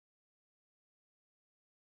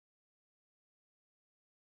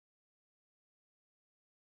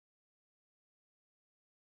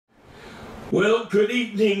Well, good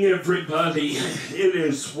evening, everybody. It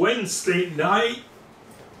is Wednesday night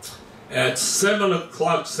at 7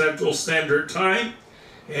 o'clock Central Standard Time,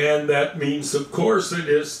 and that means, of course, it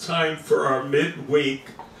is time for our midweek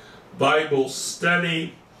Bible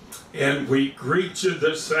study, and we greet you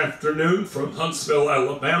this afternoon from Huntsville,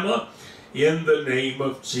 Alabama, in the name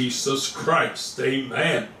of Jesus Christ.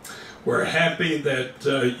 Amen. We're happy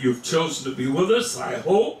that you've chosen to be with us. I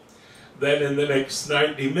hope that in the next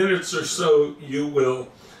 90 minutes or so you will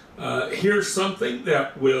hear something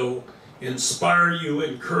that will inspire you,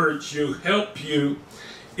 encourage you, help you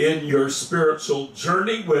in your spiritual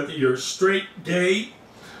journey, whether you're straight, gay,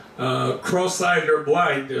 cross-eyed, or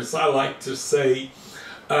blind, as I like to say.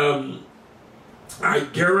 I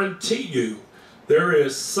guarantee you there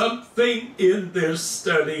is something in this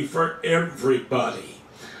study for everybody.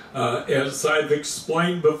 As I've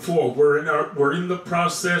explained before, we're in the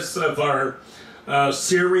process of our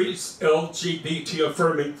series, LGBT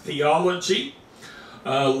Affirming Theology.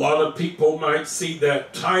 A lot of people might see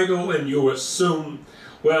that title and you assume,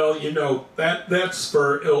 well, you know, that's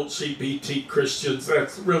for LGBT Christians.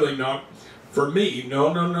 That's really not for me.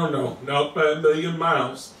 No, not by a million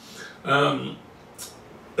miles. When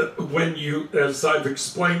you, as I've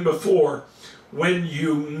explained before, when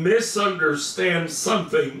you misunderstand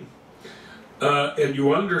something and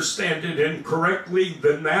you understand it incorrectly,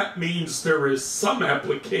 then that means there is some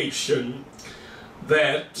application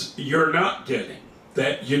that you're not getting,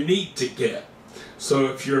 that you need to get. So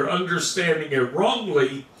if you're understanding it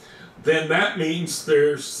wrongly, then that means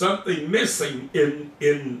there's something missing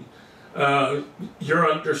in your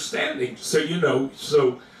understanding. So, you know,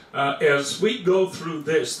 as we go through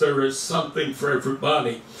this, there is something for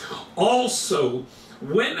everybody. Also,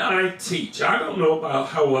 when I teach, I don't know about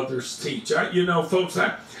how others teach. You know, folks,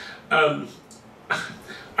 I'm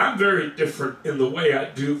very different in the way I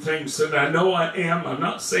do things, and I know I am. I'm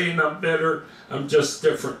not saying I'm better. I'm just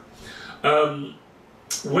different.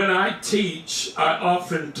 When I teach, I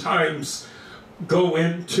oftentimes go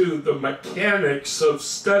into the mechanics of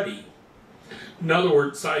study. In other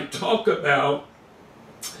words, I talk about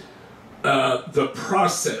the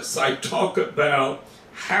process. I talk about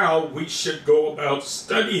how we should go about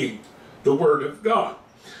studying the Word of God.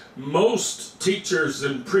 Most teachers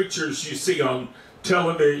and preachers you see on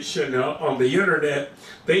television, on the internet,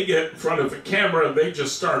 they get in front of a camera and they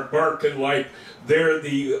just start barking like they're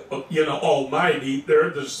the, you know, almighty,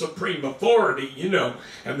 they're the supreme authority, you know,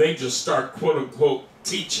 and they just start quote-unquote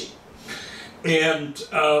teaching. And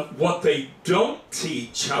what they don't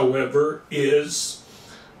teach, however, is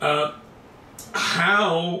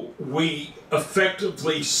how we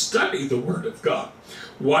effectively study the Word of God.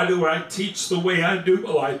 Why do I teach the way I do?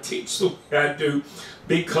 Well, I teach the way I do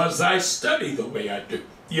because I study the way I do,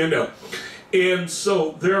 you know. And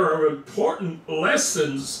so there are important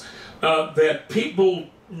lessons that people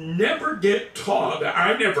never get taught.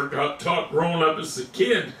 I never got taught growing up as a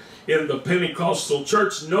kid in the Pentecostal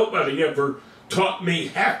church. Nobody ever taught me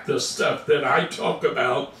half the stuff that I talk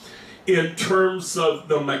about in terms of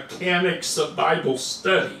the mechanics of Bible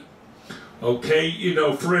study. Okay, you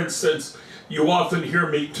know, for instance, you often hear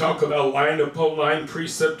me talk about line upon line,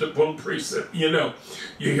 precept upon precept. You know,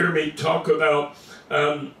 you hear me talk about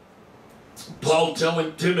Paul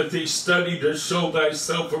telling Timothy, study to show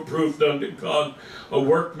thyself approved unto God, a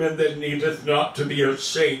workman that needeth not to be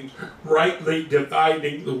ashamed, rightly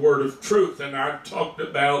dividing the word of truth. And I've talked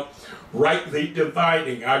about rightly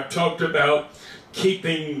dividing. I've talked about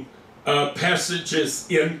keeping passages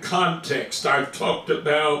in context. I've talked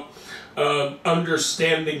about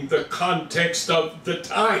understanding the context of the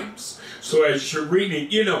times. So as you're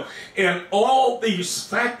reading, you know, and all these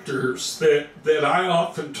factors that I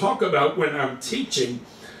often talk about when I'm teaching,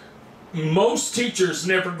 most teachers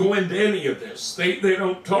never go into any of this. They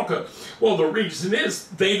don't talk, well, the reason is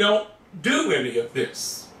they don't do any of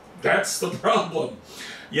this. That's the problem.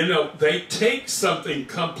 You know, they take something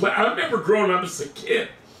complex. I've never grown up as a kid.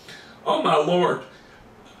 Oh my Lord,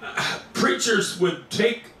 preachers would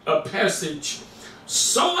take a passage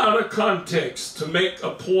so out of context to make a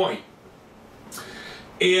point.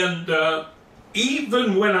 And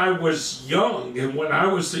even when I was young, and when I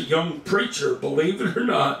was a young preacher, believe it or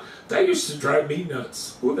not, that used to drive me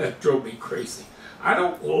nuts. Ooh, that drove me crazy. I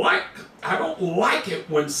don't like it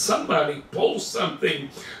when somebody pulls something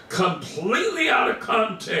completely out of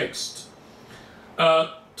context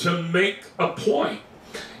to make a point.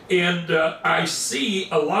 And I see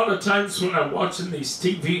a lot of times when I'm watching these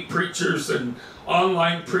TV preachers and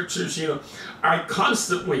online preachers, you know, I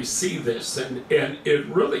constantly see this, and it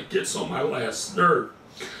really gets on my last nerve.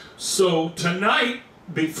 So tonight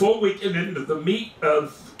before we get into the meat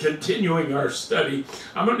of continuing our study,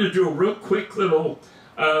 I'm going to do a real quick little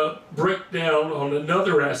breakdown on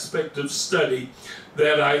another aspect of study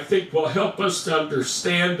that I think will help us to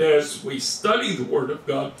understand as we study the Word of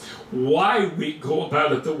God why we go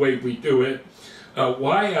about it the way we do it,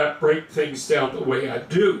 why I break things down the way I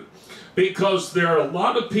do. Because there are a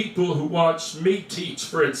lot of people who watch me teach,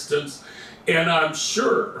 for instance, and I'm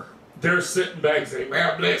sure they're sitting back saying,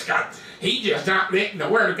 well, bless God, he just not letting the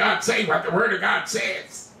Word of God say what the Word of God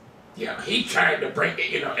says. You know, he tried to bring it,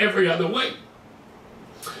 you know, every other way.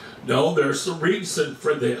 No, there's a reason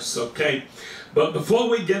for this, okay? But before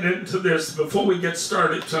we get into this, before we get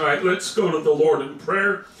started tonight, let's go to the Lord in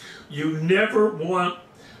prayer. You never want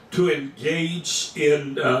to engage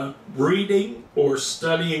in reading or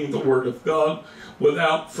studying the Word of God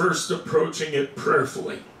without first approaching it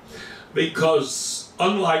prayerfully. Because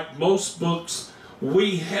unlike most books,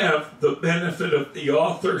 we have the benefit of the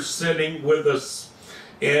author sitting with us,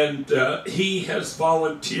 and he has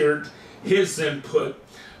volunteered his input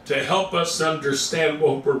to help us understand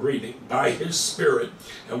what we're reading by his Spirit.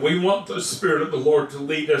 And we want the Spirit of the Lord to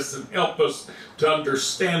lead us and help us to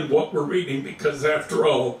understand what we're reading, because after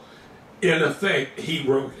all, in effect, he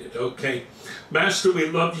wrote it, okay? Master, we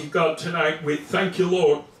love you, God, tonight. We thank you,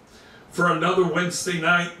 Lord, for another Wednesday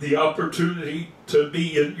night, the opportunity to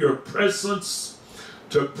be in your presence,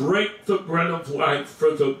 to break the bread of life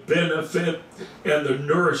for the benefit and the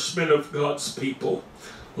nourishment of God's people.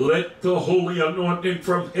 Let the holy anointing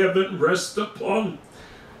from heaven rest upon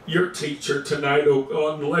your teacher tonight, O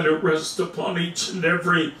God, and let it rest upon each and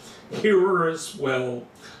every hearer as well.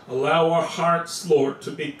 Allow our hearts, Lord,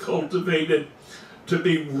 to be cultivated, to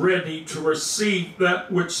be ready to receive that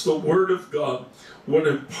which the Word of God would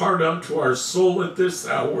impart unto our soul at this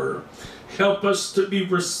hour. Help us to be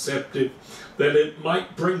receptive, that it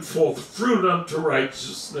might bring forth fruit unto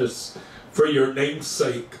righteousness for your name's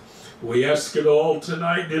sake. We ask it all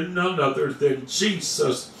tonight in none other than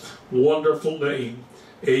Jesus' wonderful name.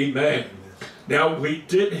 Amen. Now, we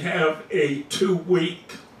did have a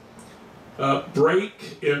 2-week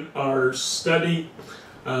break in our study.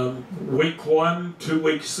 Week 1, 2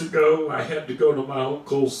 weeks ago, I had to go to my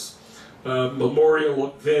uncle's memorial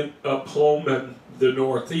event up home in the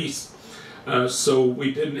Northeast. So we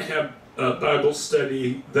didn't have a Bible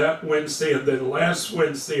study that Wednesday. And then last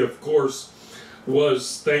Wednesday, of course,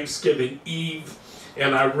 was Thanksgiving Eve,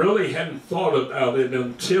 and I really hadn't thought about it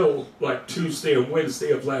until like Tuesday and Wednesday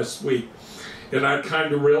of last week. And I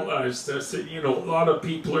kind of realized, I said, you know, a lot of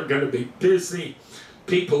people are going to be busy.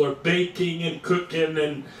 People are baking and cooking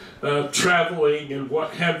and traveling and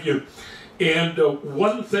what have you. And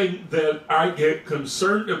one thing that I get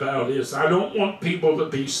concerned about is I don't want people to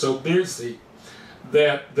be so busy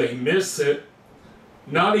that they miss it,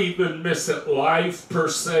 not even miss it live per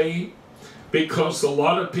se, because a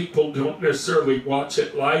lot of people don't necessarily watch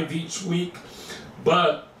it live each week,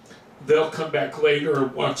 but they'll come back later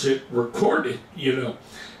and watch it recorded, you know,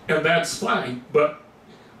 and that's fine. But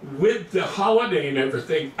with the holiday and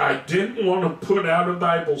everything, I didn't want to put out a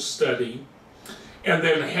Bible study and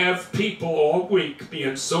then have people all week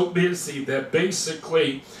being so busy that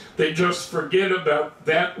basically they just forget about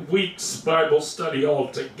that week's Bible study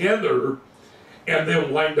altogether and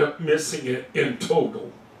then wind up missing it in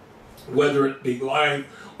total, whether it be live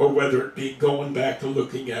or whether it be going back and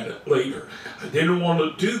looking at it later. I didn't want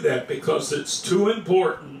to do that because it's too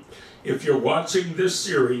important. If you're watching this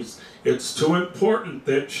series, it's too important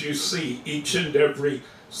that you see each and every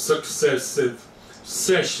successive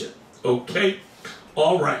session, okay?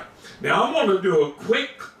 All right. Now I'm going to do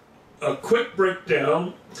a quick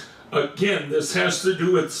breakdown. Again, this has to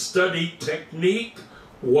do with study technique,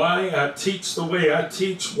 why I teach the way I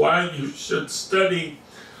teach, why you should study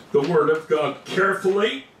the Word of God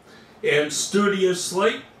carefully and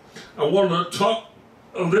studiously. I want to talk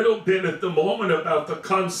a little bit at the moment about the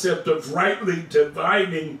concept of rightly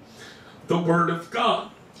dividing the Word of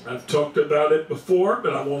God. I've talked about it before,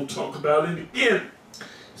 but I won't talk about it again.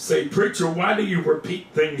 Say, preacher, why do you repeat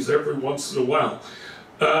things every once in a while?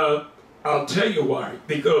 I'll tell you why.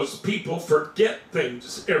 Because people forget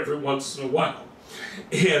things every once in a while.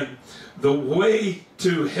 And the way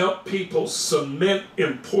to help people cement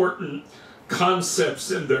important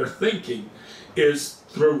concepts in their thinking is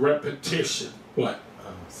through repetition. What?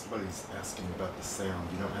 Somebody's asking about the sound.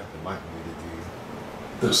 You don't have the mic muted, do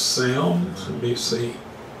you? The sound? Let me see.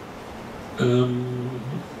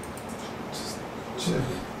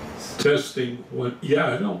 Testing one.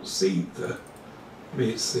 Yeah, I don't see the. Let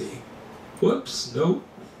me see. Whoops, nope.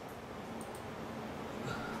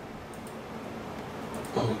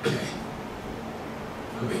 Okay.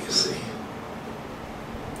 Let me see.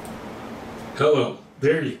 Hello.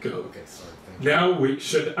 There you go. Okay, sorry. Thank you. Now we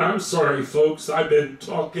should, I'm sorry folks, I've been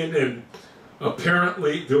talking and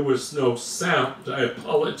apparently there was no sound. I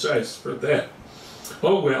apologize for that.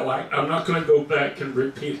 Oh well, I'm not going to go back and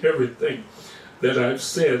repeat everything that I've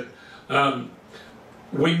said.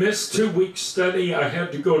 We missed 2 weeks study. I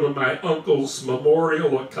had to go to my uncle's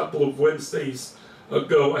memorial a couple of Wednesdays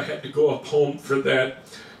ago. I had to go up home for that.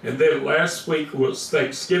 And then last week was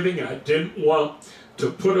Thanksgiving. I didn't want to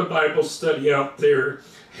put a Bible study out there,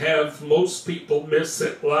 have most people miss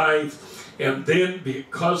it live, and then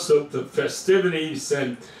because of the festivities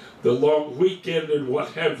and the long weekend and what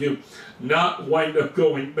have you, not wind up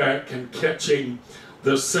going back and catching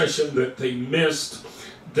the session that they missed.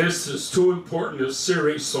 This is too important a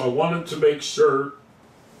series, so I wanted to make sure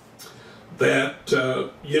that,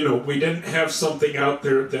 we didn't have something out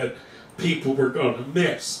there that people were going to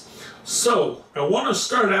miss. So, I want to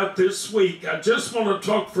start out this week. I just want to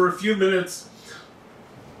talk for a few minutes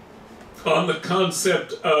on the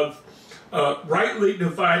concept of rightly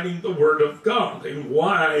dividing the Word of God, and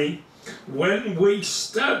why, when we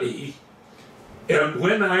study and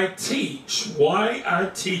when I teach, why I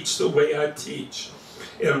teach the way I teach,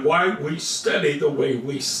 and why we study the way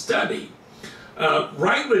we study.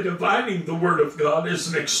 Rightly dividing the Word of God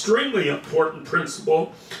is an extremely important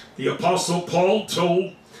principle. The Apostle Paul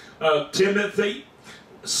told Timothy,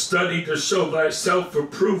 study to show thyself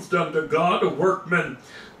approved unto God, a workman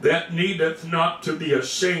that needeth not to be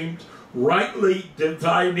ashamed, rightly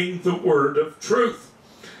dividing the word of truth.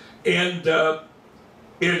 And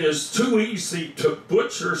it is too easy to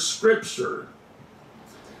butcher Scripture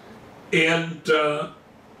and to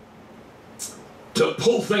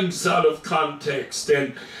pull things out of context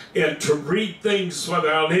and to read things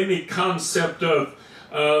without any concept of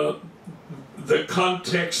the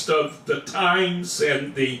context of the times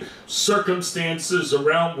and the circumstances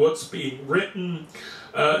around what's being written.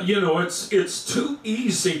 It's too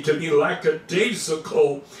easy to be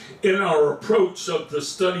lackadaisical in our approach of the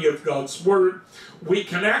study of God's Word. We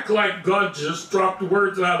can act like God just dropped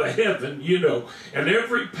words out of heaven, and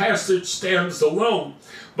every passage stands alone.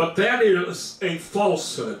 But that is a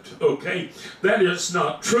falsehood, okay? That is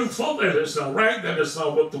not truthful, that is not right, that is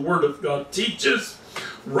not what the Word of God teaches.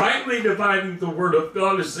 Rightly dividing the Word of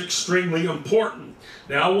God is extremely important.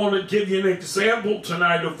 Now I want to give you an example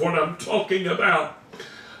tonight of what I'm talking about.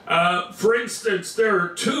 For instance, there are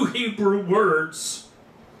 2 Hebrew words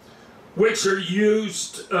which are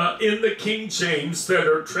used in the King James that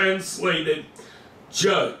are translated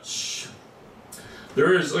judge.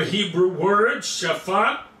 There is a Hebrew word,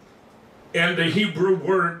 shaphat, and a Hebrew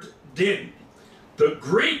word, din. The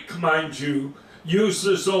Greek, mind you,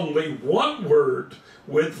 uses only one word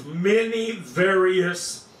with many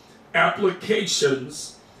various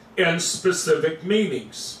applications and specific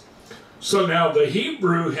meanings. So now the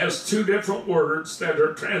Hebrew has 2 different words that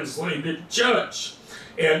are translated judge,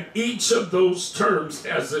 and each of those terms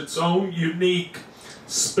has its own unique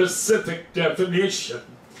specific definition.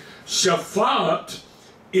 Shaphat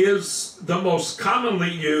is the most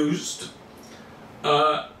commonly used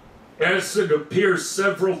as it appears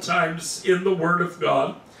several times in the Word of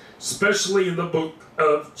God, especially in the book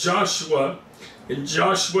of Joshua. In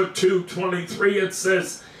Joshua 2:23 it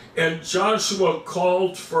says, and Joshua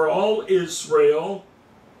called for all Israel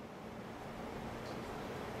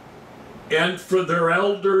and for their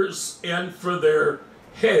elders and for their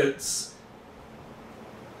heads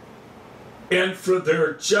and for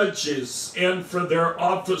their judges and for their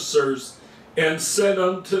officers, and said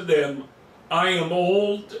unto them, I am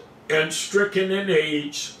old and stricken in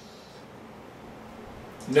age.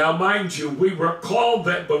 Now mind you, we recall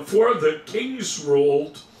that before the kings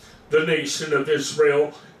ruled the nation of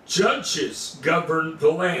Israel, judges governed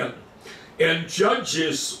the land. And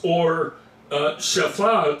judges, or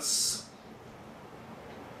shaphats,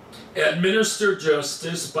 administer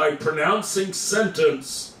justice by pronouncing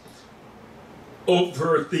sentence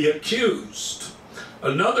over the accused.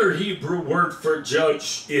 Another Hebrew word for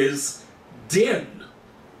judge is din.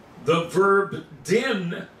 The verb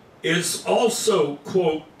din is also,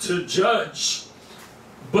 quote, to judge,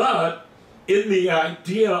 but in the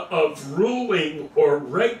idea of ruling or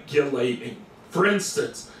regulating. For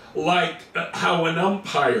instance, like how an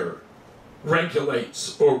umpire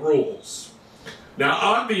regulates or rules. Now,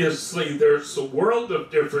 obviously, there's a world of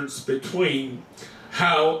difference between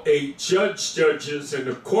how a judge judges in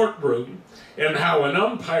a courtroom and how an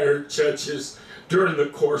umpire judges during the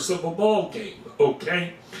course of a ball game,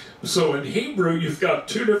 okay? So in Hebrew, you've got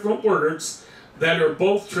 2 different words that are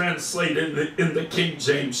both translated in the King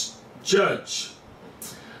James judge.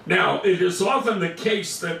 Now, it is often the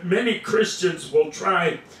case that many Christians will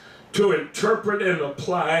try to interpret and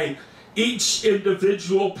apply each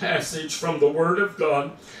individual passage from the Word of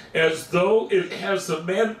God as though it has a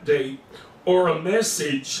mandate or a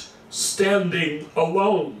message standing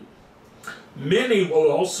alone. Many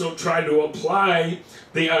will also try to apply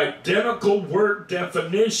the identical word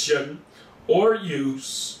definition or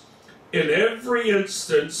use in every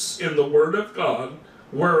instance in the Word of God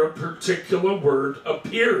where a particular word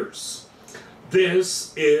appears.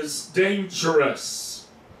 This is dangerous.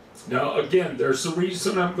 Now, again, there's a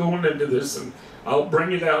reason I'm going into this, and I'll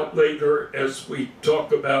bring it out later as we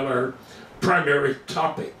talk about our primary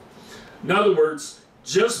topic. In other words,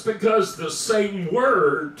 just because the same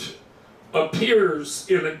word appears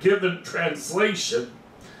in a given translation,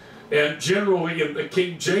 and generally in the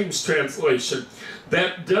King James translation,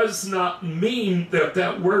 that does not mean that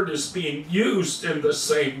that word is being used in the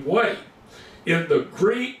same way. In the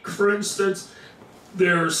Greek, for instance,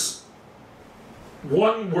 there's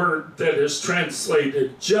one word that is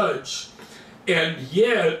translated judge, and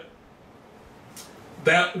yet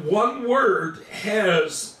that one word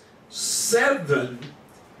has 7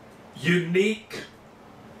 unique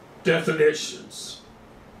definitions.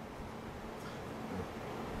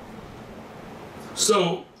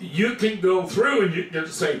 So you can go through and you can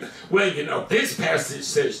say, well, you know, this passage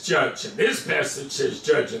says judge, and this passage says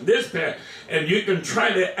judge, and this passage, and you can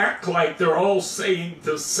try to act like they're all saying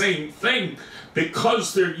the same thing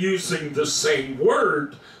because they're using the same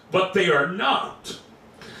word, but they are not.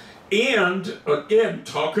 And again,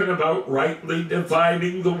 talking about rightly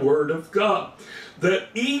dividing the Word of God, the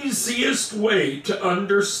easiest way to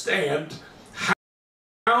understand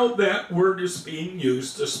how that word is being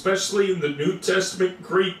used, especially in the New Testament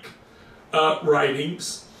Greek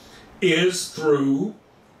writings, is through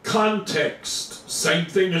context. Same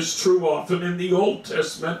thing is true often in the Old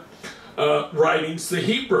Testament writings, the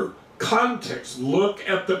Hebrew. Context. Look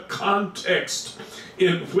at the context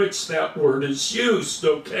in which that word is used,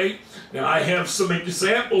 okay? Now, I have some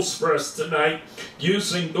examples for us tonight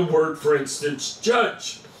using the word, for instance,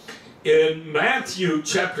 judge. In Matthew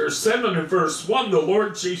chapter 7 and verse 1, the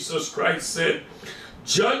Lord Jesus Christ said,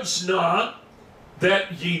 "Judge not,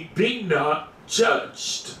 that ye be not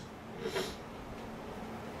judged."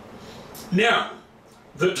 Now,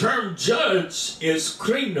 the term judge is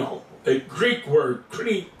krino, a Greek word,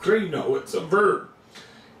 krino, it's a verb.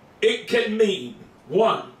 It can mean,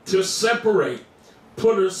 1, to separate,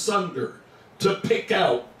 put asunder, to pick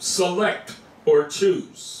out, select, or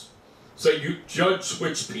choose. So you judge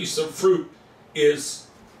which piece of fruit is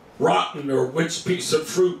rotten or which piece of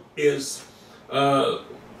fruit is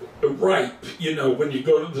ripe. You know, when you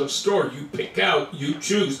go to the store, you pick out, you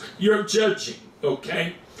choose. You're judging,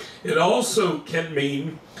 okay? It also can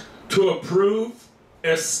mean to approve,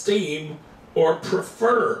 esteem, or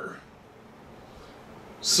prefer.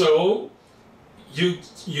 So you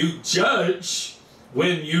judge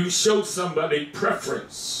when you show somebody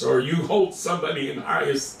preference or you hold somebody in high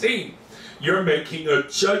esteem. You're making a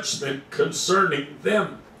judgment concerning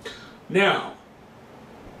them. Now,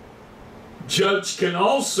 judge can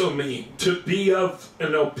also mean to be of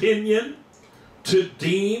an opinion, to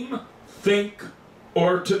deem, think,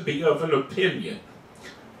 or to be of an opinion.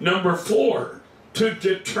 Number 4, to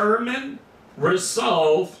determine,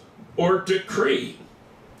 resolve, or decree.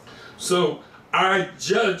 So, I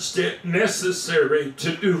judged it necessary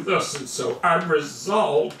to do thus and so. I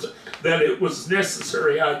resolved that it was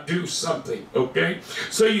necessary I do something, okay?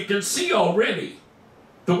 So you can see already,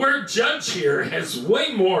 the word judge here has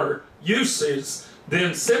way more uses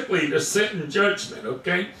than simply to sit in judgment,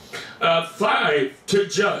 okay? 5, to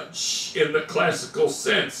judge in the classical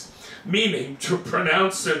sense, meaning to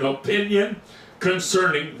pronounce an opinion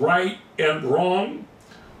concerning right and wrong,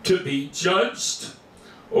 to be judged,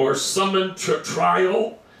 or summoned to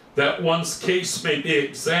trial, that one's case may be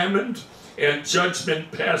examined and judgment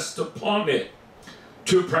passed upon it.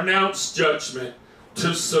 To pronounce judgment,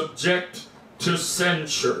 to subject to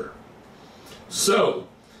censure. So,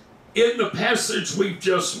 in the passage we've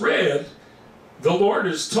just read, the Lord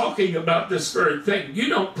is talking about this very thing. You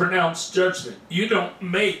don't pronounce judgment. You don't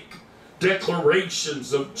make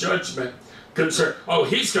declarations of judgment concern. Oh,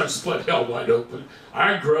 he's going to split hell wide open.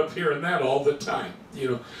 I grew up hearing that all the time. You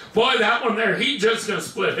know, boy, that one there, he's just going to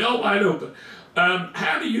split hell wide open.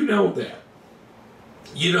 How do you know that?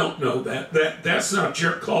 You don't know that. That's not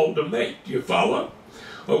your call to make. Do you follow?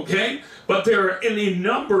 Okay? But there are any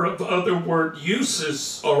number of other word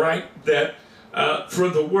uses, all right, that for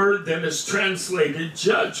the word that is translated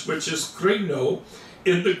judge, which is krino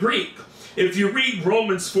in the Greek. If you read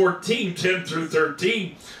Romans 14, 10 through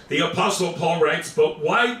 13, the Apostle Paul writes, "But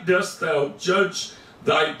why dost thou judge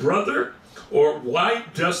thy brother? Or why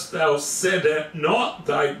dost thou set at naught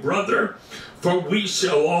thy brother? For we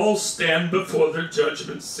shall all stand before the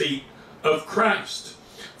judgment seat of Christ.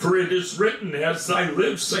 For it is written, as I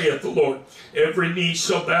live, saith the Lord, every knee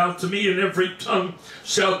shall bow to me, and every tongue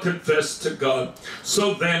shall confess to God.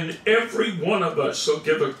 So then every one of us shall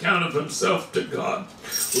give account of himself to God.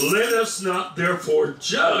 Let us not therefore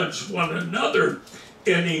judge one another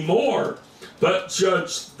any more, but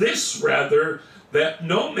judge this rather, that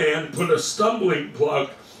no man put a stumbling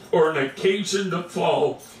block or an occasion to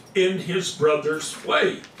fall in his brother's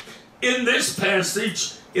way. In this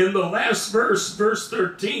passage, in the last verse, verse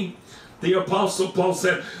 13, the Apostle Paul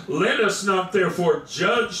said, let us not therefore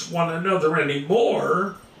judge one another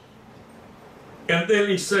anymore. And then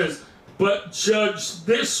he says, but judge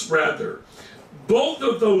this rather. Both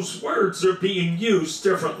of those words are being used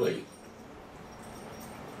differently.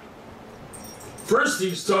 First,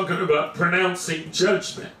 he's talking about pronouncing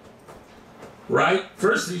judgment, right?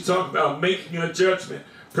 First, he's talking about making a judgment,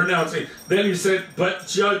 pronouncing. Then he said, but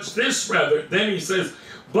judge this rather. Then he says,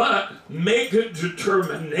 but make a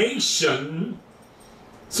determination.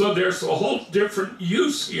 So there's a whole different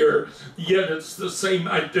use here, yet it's the same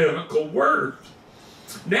identical word.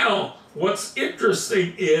 Now, what's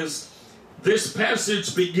interesting is this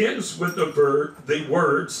passage begins with the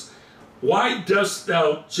words, why dost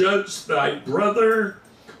thou judge thy brother?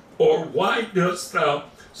 Or why dost thou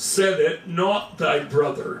set at naught thy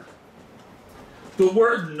brother? The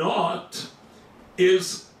word naught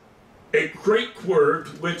is a Greek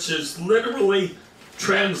word which is literally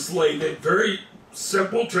translated, very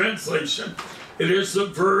simple translation. It is a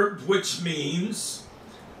verb which means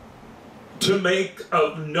to make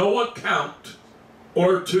of no account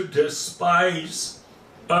or to despise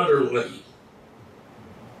utterly.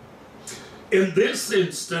 In this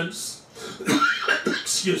instance,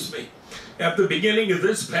 excuse me, at the beginning of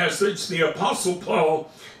this passage, the Apostle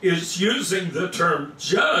Paul is using the term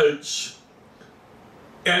judge,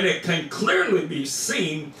 and it can clearly be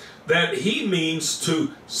seen that he means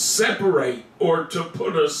to separate or to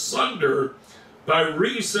put asunder by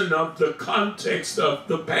reason of the context of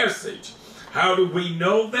the passage. How do we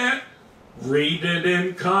know that? Read it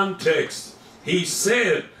in context. He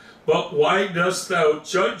said, but why dost thou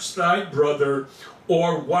judge thy brother,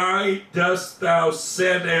 or why dost thou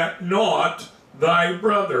set at naught thy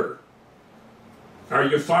brother? Are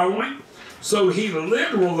you following? So he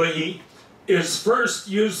literally is first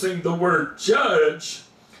using the word judge,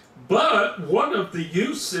 but one of the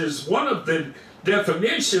uses, one of the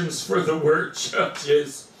definitions for the word judge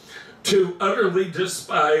is to utterly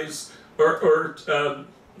despise,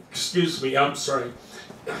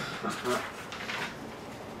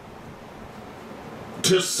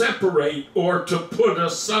 to separate or to put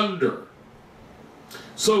asunder.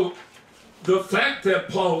 So the fact that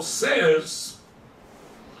Paul says,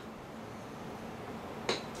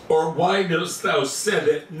 or why dost thou set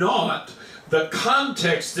it not, the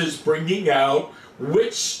context is bringing out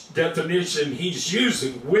which definition he's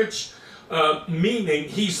using, which meaning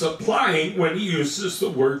he's applying when he uses the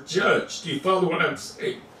word judge. Do you follow what I'm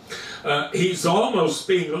saying? He's almost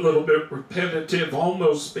being a little bit repetitive,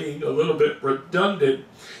 almost being a little bit redundant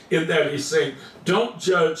in that he's saying, don't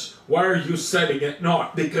judge, why are you setting it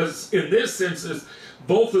not? Because in this instance,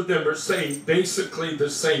 both of them are saying basically the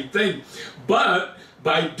same thing. But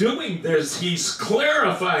by doing this, he's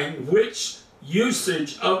clarifying which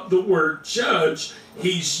usage of the word judge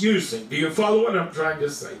he's using. Do you follow what I'm trying to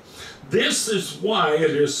say? This is why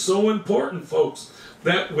it is so important, folks,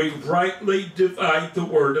 that we rightly divide the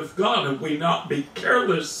Word of God and we not be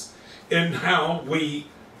careless in how we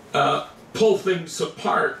pull things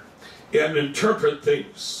apart and interpret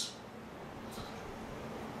things.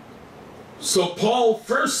 So Paul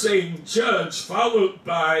first saying judge, followed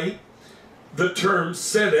by the term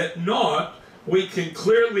set at naught, we can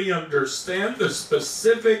clearly understand the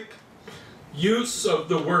specific use of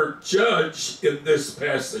the word judge in this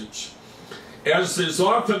passage. As is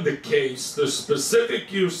often the case, the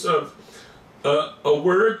specific use of a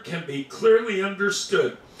word can be clearly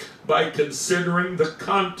understood by considering the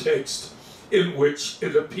context in which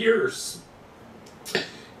it appears.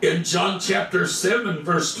 In John chapter 7,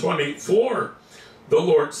 verse 24, the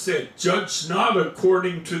Lord said, judge not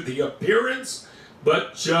according to the appearance,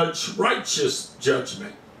 but judge righteous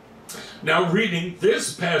judgment. Now, reading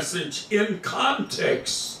this passage in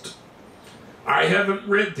context, I haven't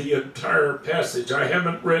read the entire passage. I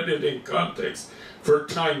haven't read it in context for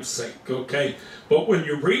time's sake, okay? But when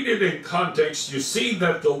you read it in context, you see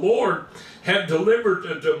that the Lord had delivered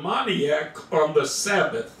a demoniac on the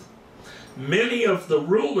Sabbath. Many of the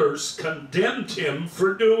rulers condemned him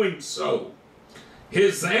for doing so.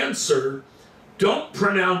 His answer Don't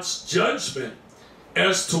pronounce judgment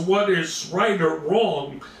as to what is right or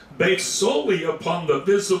wrong based solely upon the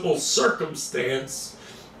visible circumstance,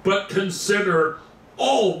 but consider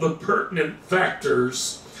all the pertinent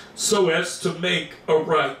factors so as to make a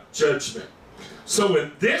right judgment. So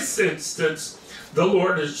in this instance, the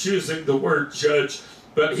Lord is using the word judge,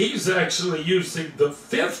 but he's actually using the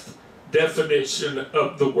fifth definition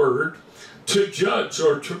of the word to judge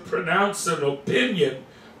or to pronounce an opinion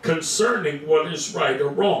concerning what is right or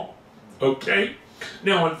wrong. Okay?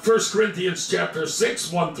 Now in 1 Corinthians chapter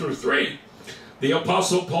 6, 1 through 3, the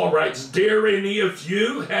Apostle Paul writes, "Dare any of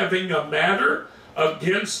you, having a matter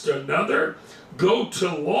against another, go to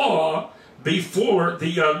law before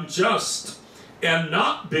the unjust, and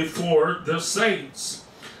not before the saints?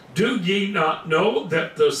 Do ye not know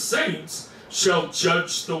that the saints shall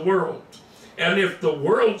judge the world? And if the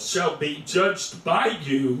world shall be judged by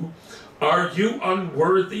you, are you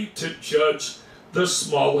unworthy to judge the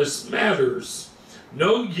smallest matters?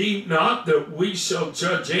 Know ye not that we shall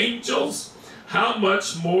judge angels? How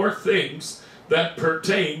much more things that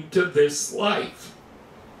pertain to this life?"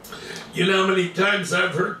 You know how many times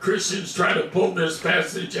I've heard Christians try to pull this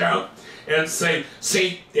passage out and say,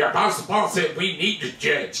 see, the Apostle Paul said we need to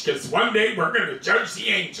judge because one day we're going to judge the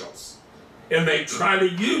angels. And they try to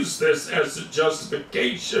use this as a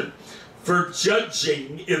justification for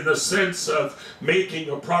judging in the sense of making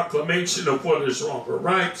a proclamation of what is wrong or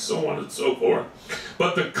right, so on and so forth.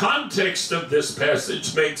 But the context of this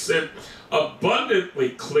passage makes it abundantly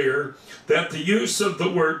clear that the use of the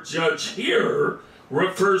word judge here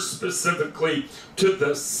refers specifically to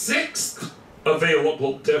the sixth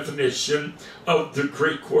available definition of the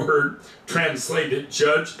Greek word translated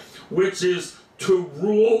judge, which is to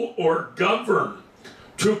rule or govern,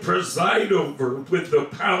 to preside over with the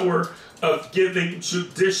power of giving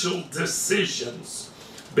judicial decisions,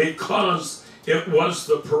 because it was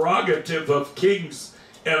the prerogative of kings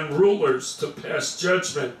and rulers to pass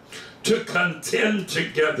judgment, to contend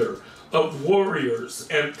together, of warriors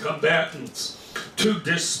and combatants, to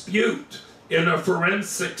dispute in a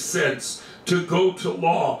forensic sense, to go to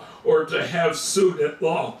law or to have suit at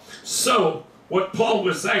law. So what Paul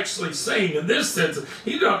was actually saying in this sense,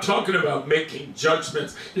 he's not talking about making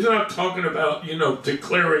judgments. He's not talking about,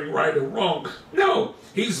 declaring right or wrong. No,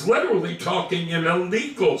 he's literally talking in a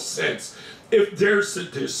legal sense. If there's a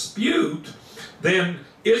dispute, then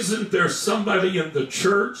isn't there somebody in the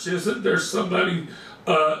church, isn't there somebody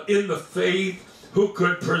in the faith who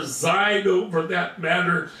could preside over that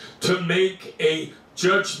matter to make a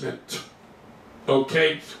judgment?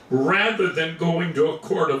 Okay, rather than going to a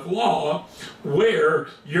court of law where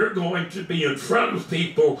you're going to be in front of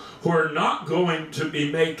people who are not going to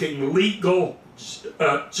be making legal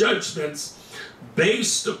judgments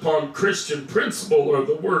based upon Christian principle or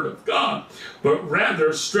the Word of God, but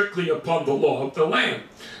rather strictly upon the law of the land.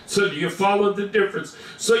 So do you follow the difference?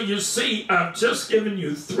 So you see, I've just given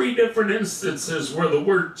you three different instances where the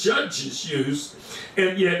word judge is used,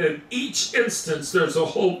 and yet in each instance there's a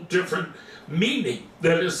whole different meaning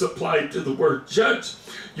that is applied to the word judge.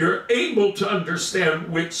 You're able to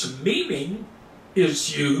understand which meaning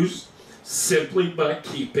is used simply by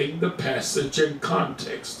keeping the passage in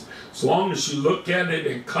context. As long as you look at it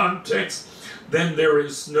in context, then there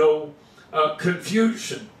is no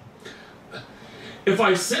confusion. If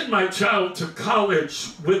I send my child to college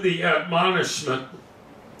with the admonishment,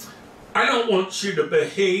 I don't want you to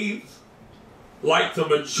behave like the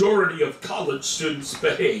majority of college students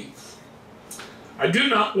behave. I do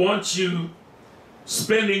not want you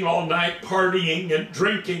spending all night partying and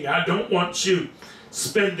drinking. I don't want you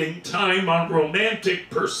spending time on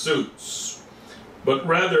romantic pursuits, but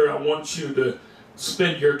rather I want you to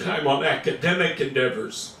spend your time on academic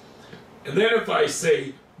endeavors. And then if I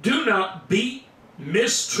say, do not beat,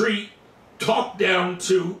 mistreat, talk down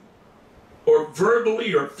to, or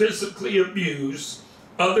verbally or physically abuse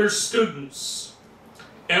other students,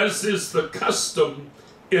 as is the custom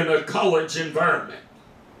in a college environment.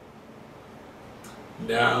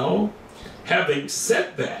 Now, having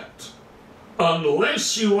said that,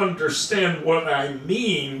 unless you understand what I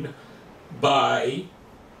mean by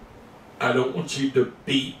I don't want you to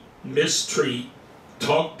beat, mistreat,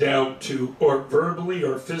 talk down to, or verbally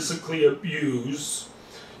or physically abuse,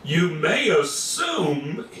 you may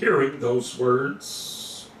assume, hearing those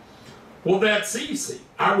words, well, that's easy.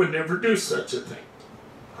 I would never do such a thing.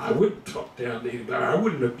 I wouldn't talk down to anybody. I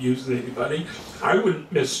wouldn't abuse anybody. I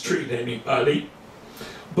wouldn't mistreat anybody.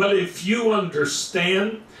 But if you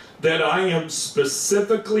understand that I am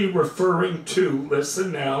specifically referring to,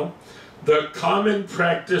 listen now, the common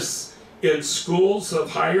practice in schools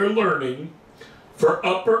of higher learning for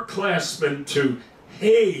upperclassmen to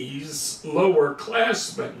haze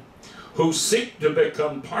lowerclassmen who seek to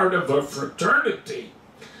become part of a fraternity,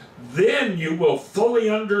 then you will fully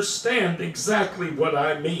understand exactly what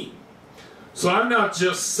I mean. So I'm not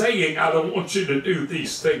just saying I don't want you to do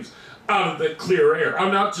these things out of the clear air.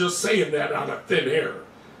 I'm not just saying that out of thin air.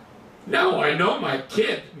 No, I know my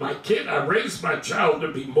kid, I raised my child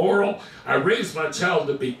to be moral. I raised my child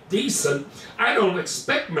to be decent. I don't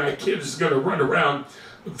expect my kid is going to run around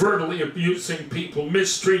verbally abusing people,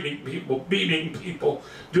 mistreating people, beating people,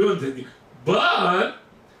 doing things. But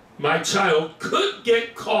my child could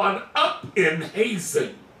get caught up in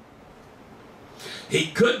hazing. He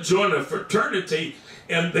could join a fraternity,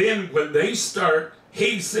 and then when they start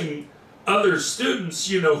hazing other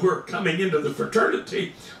students, you know, who are coming into the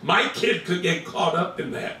fraternity, my kid could get caught up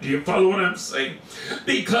in that. Do you follow what I'm saying?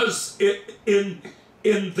 Because in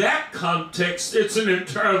that context, it's an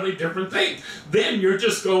entirely different thing. Then you're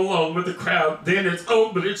just going along with the crowd. Then it's,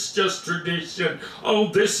 oh, but it's just tradition.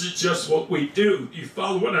 Oh, this is just what we do. Do you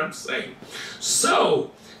follow what I'm saying?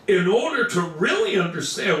 So, in order to really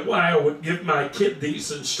understand why I would give my kid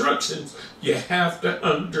these instructions, you have to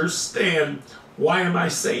understand, why am I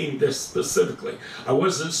saying this specifically? I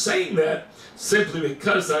wasn't saying that simply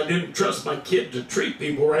because I didn't trust my kid to treat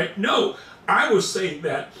people right. No, I was saying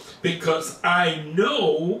that because I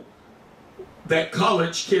know that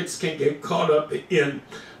college kids can get caught up in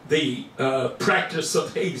the practice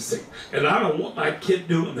of hazing. And I don't want my kid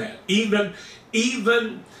doing that. Even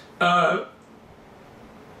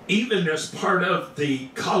as part of the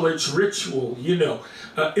college ritual, you know,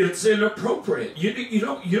 it's inappropriate. You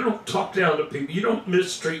don't talk down to people. You don't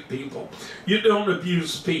mistreat people. You don't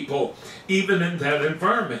abuse people, even in that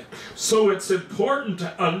environment. So it's important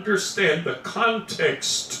to understand the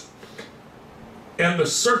context and the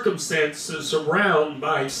circumstances around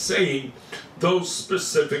my saying those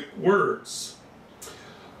specific words.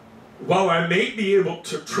 While I may be able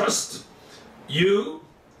to trust you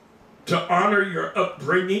to honor your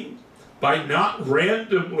upbringing by not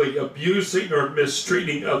randomly abusing or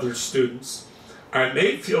mistreating other students, I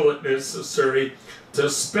may feel it necessary to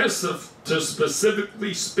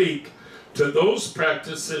specifically speak to those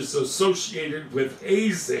practices associated with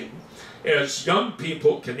hazing, as young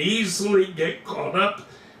people can easily get caught up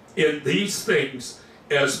in these things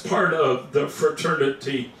as part of the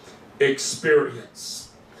fraternity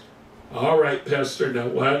experience. All right, Pastor, now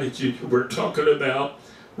we're talking about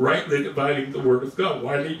rightly dividing the Word of God.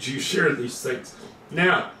 Why did you share these things?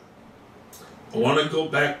 Now, I want to go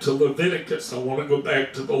back to Leviticus. I want to go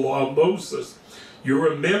back to the law of Moses. You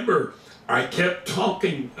remember, I kept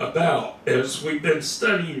talking about, as we've been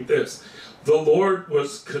studying this, the Lord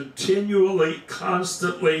was continually,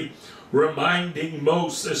 constantly reminding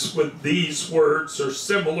Moses with these words or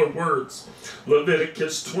similar words.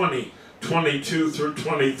 Leviticus 20, 22 through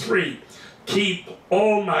 23. Keep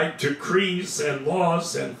all my decrees and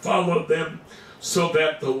laws and follow them, so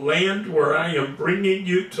that the land where I am bringing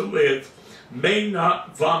you to live may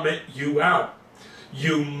not vomit you out.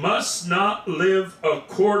 You must not live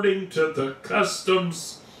according to the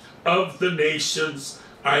customs of the nations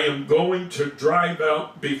I am going to drive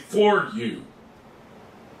out before you.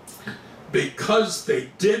 Because they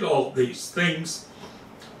did all these things,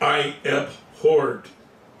 I abhorred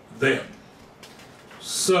them.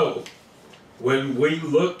 So, when we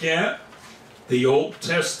look at the Old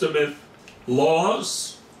Testament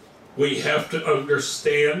laws, we have to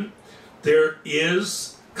understand there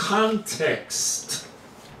is context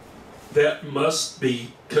that must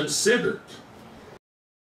be considered.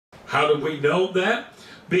 How do we know that?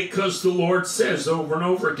 Because the Lord says over and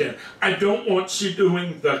over again, I don't want you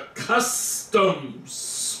doing the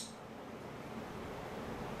customs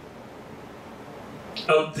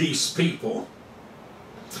of these people.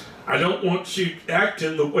 I don't want you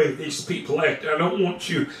acting the way these people act. I don't want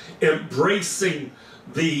you embracing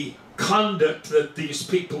the conduct that these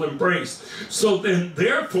people embrace. So then,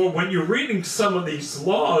 therefore, when you're reading some of these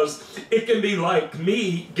laws, it can be like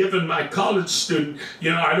me giving my college student,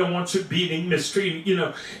 you know, I don't want you beating, mistreating, you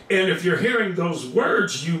know. And if you're hearing those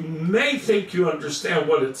words, you may think you understand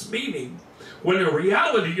what it's meaning, when in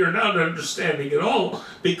reality, you're not understanding at all,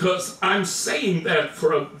 because I'm saying that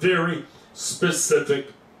for a very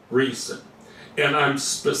specific reason. And I'm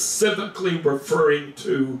specifically referring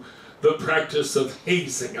to the practice of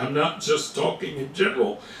hazing. I'm not just talking in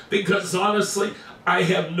general, because honestly, I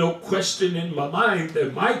have no question in my mind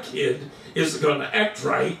that my kid is going to act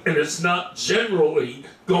right, and it's not generally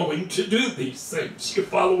going to do these things. You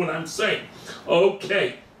follow what I'm saying?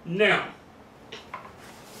 Okay, now,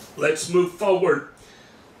 let's move forward.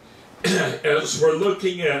 as we're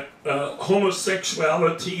looking at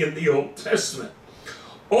homosexuality in the Old Testament.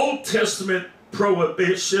 Old Testament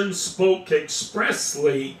prohibition spoke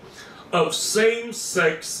expressly of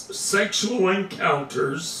same-sex sexual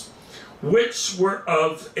encounters which were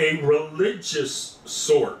of a religious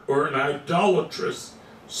sort or an idolatrous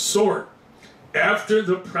sort, after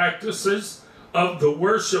the practices of the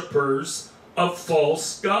worshippers of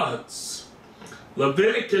false gods.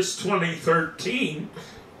 Leviticus 20:13,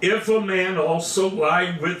 if a man also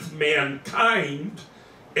lie with mankind,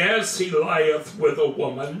 as he lieth with a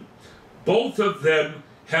woman, both of them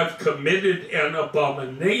have committed an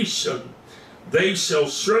abomination. They shall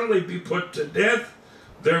surely be put to death.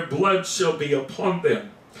 Their blood shall be upon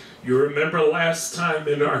them. You remember last time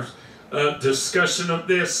in our discussion of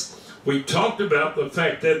this, we talked about the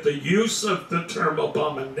fact that the use of the term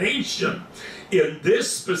abomination in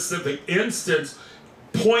this specific instance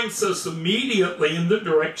points us immediately in the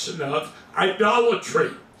direction of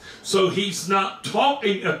idolatry. So he's not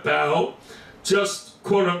talking about just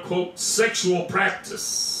quote-unquote sexual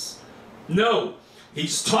practice. No,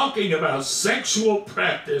 he's talking about sexual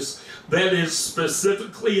practice that is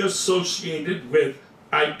specifically associated with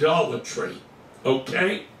idolatry.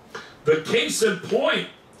 Okay? The case in point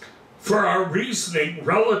for our reasoning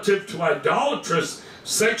relative to idolatrous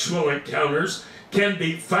sexual encounters can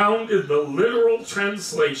be found in the literal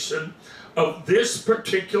translation of this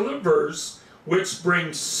particular verse, which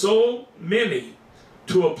brings so many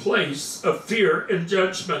to a place of fear and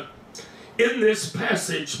judgment. In this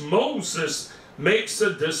passage, Moses makes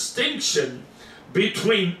a distinction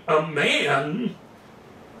between a man,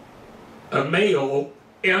 a male,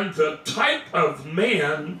 and the type of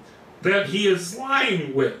man that he is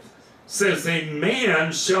lying with. Says a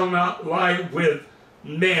man shall not lie with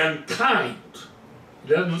mankind. It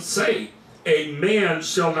doesn't say a man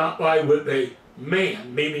shall not lie with a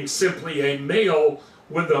man, meaning simply a male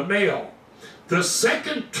with a male. The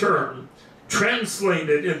second term,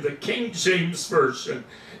 translated in the King James Version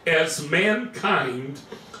as mankind,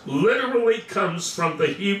 literally comes from the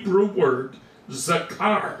Hebrew word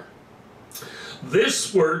zakar.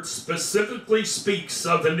 This word specifically speaks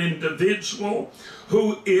of an individual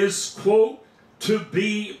who is, quote, to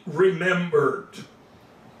be remembered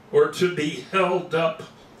or to be held up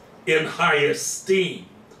in high esteem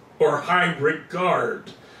or high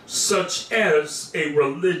regard, such as a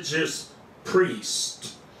religious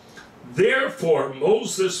priest. Therefore,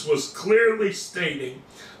 Moses was clearly stating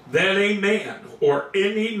that a man or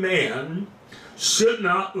any man should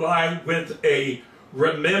not lie with a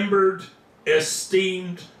remembered,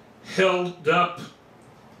 esteemed, held up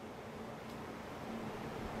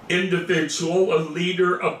individual, a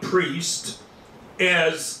leader, a priest,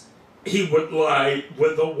 as he would lie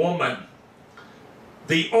with a woman.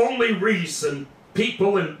 The only reason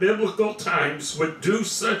people in biblical times would do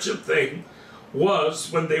such a thing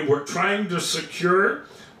was when they were trying to secure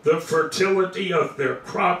the fertility of their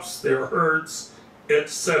crops, their herds,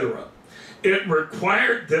 etc. It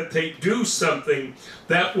required that they do something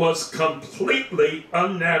that was completely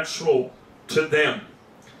unnatural to them.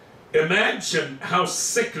 Imagine how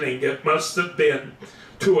sickening it must have been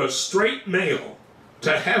to a straight male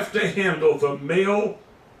to have to handle the male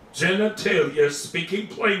genitalia, speaking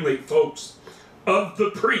plainly, folks, of the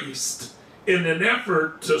priest in an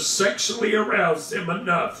effort to sexually arouse him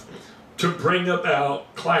enough to bring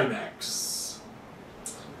about climax.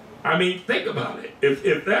 I mean, think about it.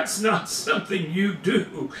 If that's not something you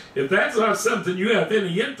do, if that's not something you have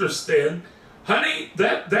any interest in, honey,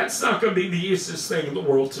 that's not going to be the easiest thing in the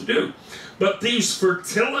world to do. But these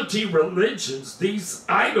fertility religions, these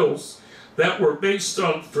idols that were based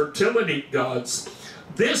on fertility gods,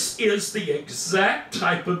 this is the exact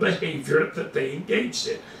type of behavior that they engaged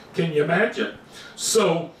in. Can you imagine?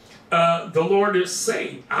 So the Lord is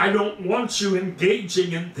saying, I don't want you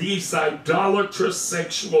engaging in these idolatrous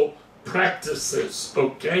sexual practices,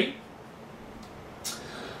 okay?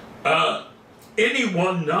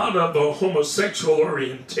 Anyone not of a homosexual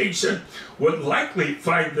orientation would likely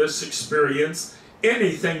find this experience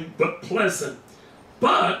anything but pleasant,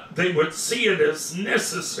 but they would see it as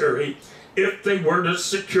necessary if they were to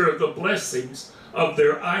secure the blessings of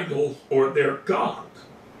their idol or their god.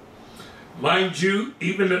 Mind you,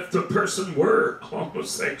 even if the person were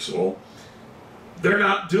homosexual, they're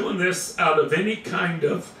not doing this out of any kind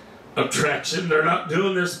of attraction. They're not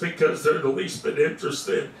doing this because they're the least bit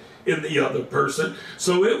interested in the other person.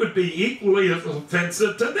 So it would be equally as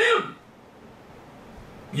offensive to them.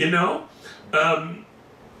 You know?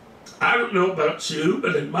 I don't know about you,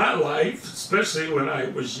 but in my life, especially when I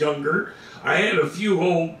was younger, I had a few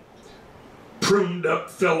old pruned up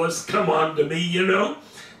fellas come on to me, you know,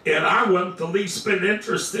 And I wasn't the least bit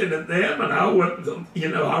interested in them, and I wasn't,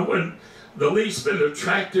 I wasn't the least bit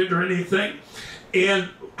attracted or anything. And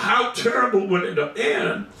how terrible would it have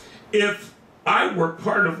been if I were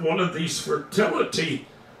part of one of these fertility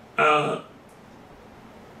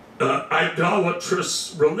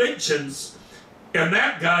idolatrous religions, and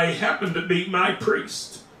that guy happened to be my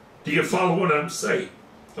priest. Do you follow what I'm saying?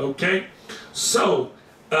 Okay? So,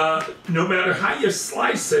 no matter how you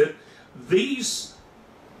slice it, these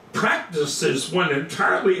practices went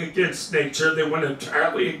entirely against nature. They went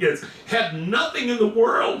entirely against, had nothing in the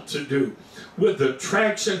world to do with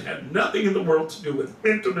attraction, had nothing in the world to do with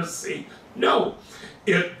intimacy. No,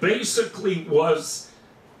 it basically was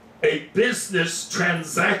a business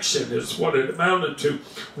transaction is what it amounted to,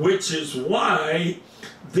 which is why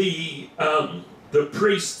the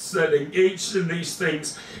priests that engaged in these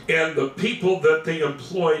things and the people that they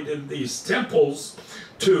employed in these temples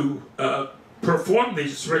to perform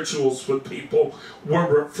these rituals with people were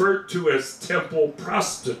referred to as temple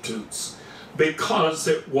prostitutes, because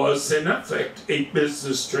it was in effect a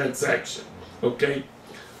business transaction. Okay?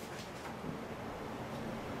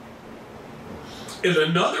 In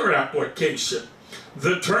another application,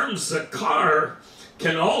 the term zakar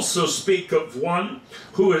can also speak of one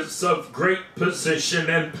who is of great position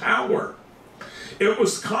and power. It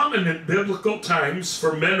was common in biblical times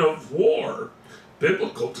for men of war.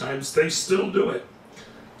 Biblical times, they still do it.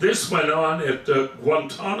 This went on at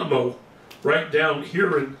Guantanamo, right down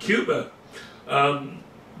here in Cuba.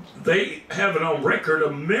 They have it on record,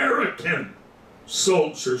 American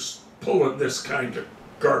soldiers pulling this kind of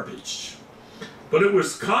garbage. But it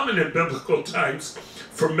was common in biblical times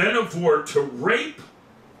for men of war to rape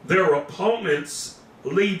their opponents'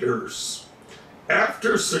 leaders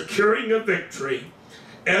after securing a victory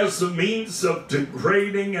as a means of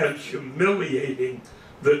degrading and humiliating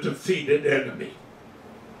the defeated enemy.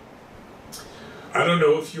 I don't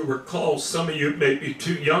know if you recall, some of you may be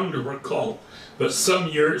too young to recall, but some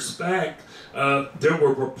years back there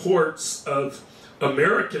were reports of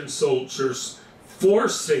American soldiers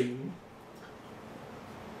forcing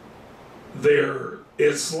their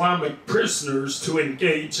Islamic prisoners to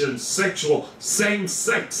engage in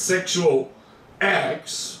same-sex sexual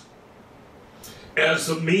acts as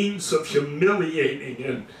a means of humiliating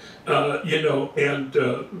and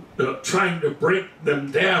trying to break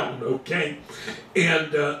them down, okay?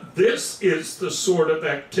 And this is the sort of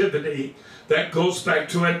activity that goes back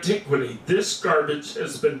to antiquity. This garbage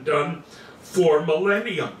has been done for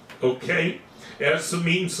millennium, okay? As a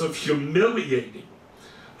means of humiliating.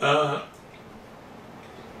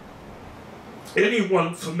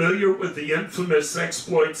 Anyone familiar with the infamous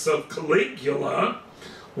exploits of Caligula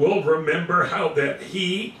will remember how that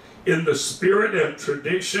he, in the spirit and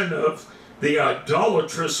tradition of the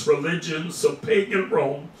idolatrous religions of pagan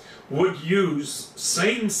Rome, would use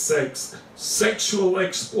same-sex sexual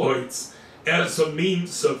exploits as a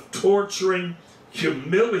means of torturing,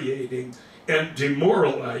 humiliating, and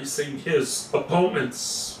demoralizing his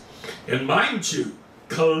opponents. And mind you,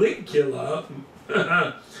 Caligula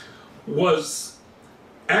was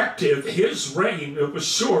active. His reign, it was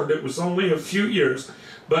short, it was only a few years,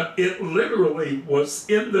 but it literally was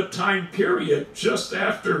in the time period just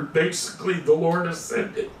after basically the Lord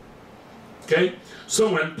ascended. Okay?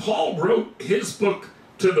 So when Paul wrote his book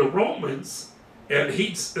to the Romans, and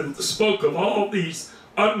he spoke of all these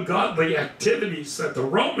ungodly activities that the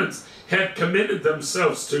Romans had committed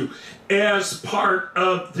themselves to as part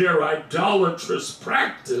of their idolatrous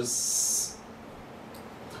practice,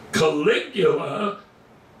 Caligula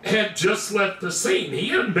had just left the scene. He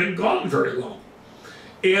hadn't been gone very long.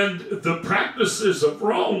 And the practices of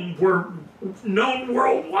Rome were known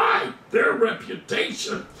worldwide. Their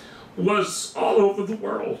reputation was all over the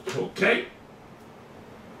world, okay?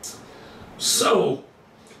 So,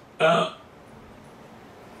 God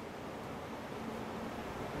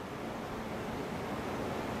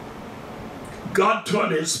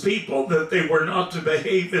taught his people that they were not to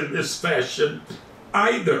behave in this fashion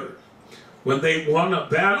either. When they won a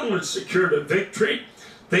battle and secured a victory,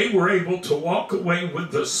 they were able to walk away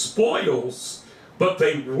with the spoils, but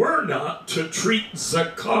they were not to treat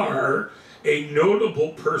Zakar, a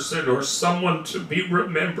notable person or someone to be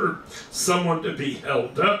remembered, someone to be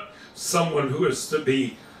held up, someone who is to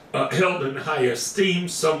be held in high esteem,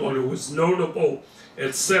 someone who is notable,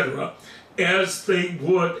 etc., as they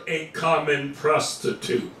would a common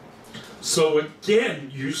prostitute. So again,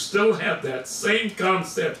 you still have that same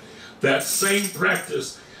concept, that same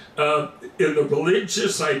practice in the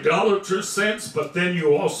religious, idolatrous sense, but then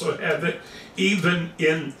you also have it even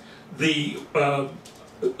in the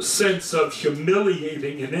sense of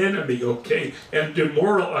humiliating an enemy, okay, and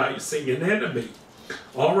demoralizing an enemy.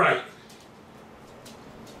 All right.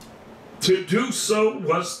 To do so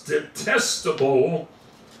was detestable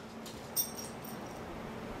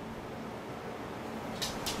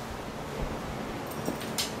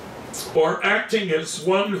or acting as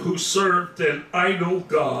one who served an idol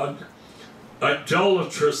god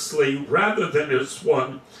idolatrously rather than as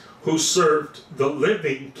one who served the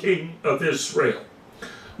living King of Israel.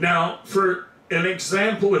 Now, for an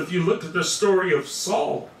example, if you look at the story of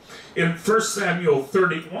Saul in 1 Samuel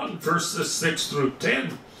 31, verses 6 through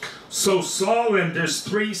 10, so Saul and his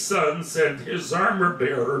 3 sons and his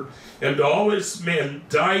armor-bearer and all his men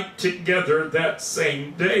died together that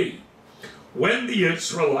same day. When the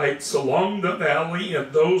Israelites along the valley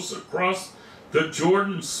and those across the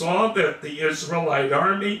Jordan saw that the Israelite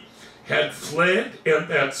army had fled and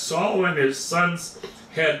that Saul and his sons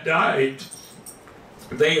had died,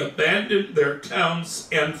 they abandoned their towns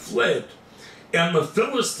and fled. And the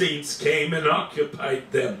Philistines came and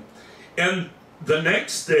occupied them. And the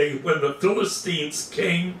next day, when the Philistines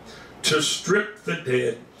came to strip the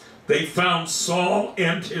dead, they found Saul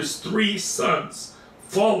and his 3 sons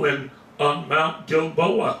fallen on Mount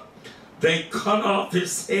Gilboa. They cut off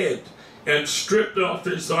his head and stripped off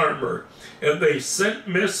his armor, and they sent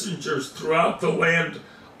messengers throughout the land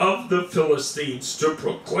of the Philistines to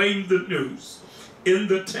proclaim the news in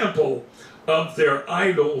the temple of their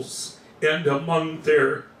idols and among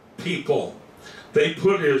their people. They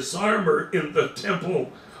put his armor in the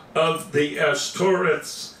temple of the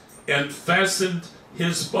Ashtoreths and fastened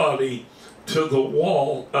his body to the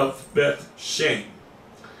wall of Beth-Shan.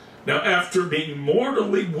 Now, after being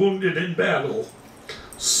mortally wounded in battle,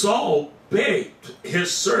 Saul begged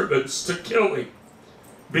his servants to kill him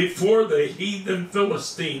before the heathen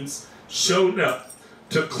Philistines showed up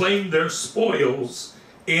to claim their spoils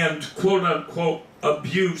and, quote-unquote,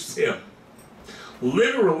 abuse him.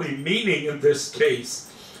 Literally meaning in this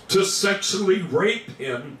case to sexually rape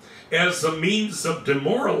him as a means of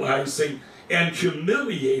demoralizing and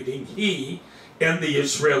humiliating he and the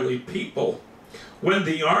Israeli people. When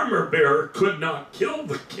the armor-bearer could not kill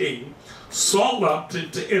the king, Saul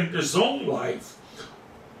opted to end his own life,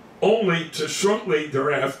 only to shortly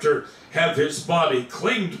thereafter have his body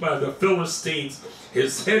claimed by the Philistines,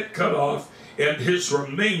 his head cut off, and his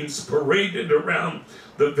remains paraded around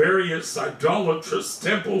the various idolatrous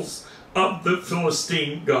temples of the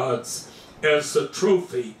Philistine gods as a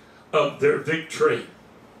trophy of their victory.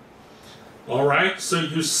 All right, so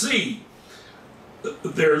you see,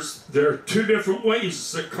 there are 2 different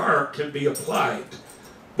ways the car can be applied,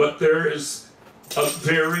 but there is a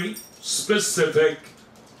very specific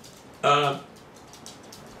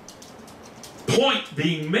point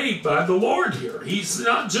being made by the Lord here. He's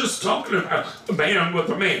not just talking about a man with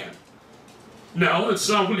a man. No, that's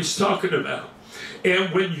not what he's talking about.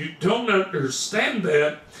 And when you don't understand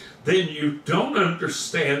that, then you don't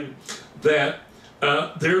understand that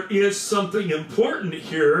there is something important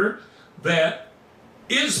here that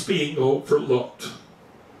is being overlooked.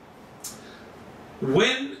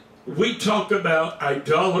 When we talk about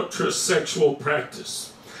idolatrous sexual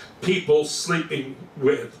practice, people sleeping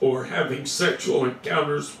with or having sexual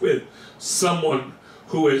encounters with someone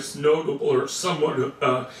who is notable or someone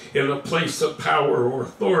in a place of power or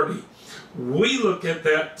authority, we look at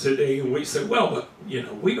that today and we say, well, but, you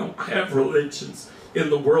know, we don't have religions in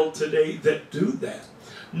the world today that do that.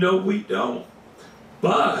 No, we don't.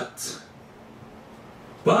 But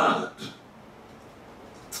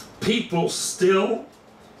people still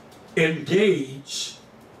engage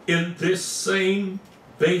in this same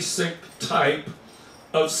basic type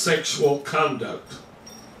of sexual conduct.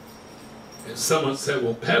 And someone said,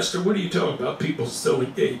 well, Pastor, what are you talking about? People still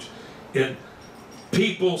engage in,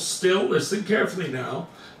 people still, listen carefully now,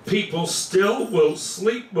 people still will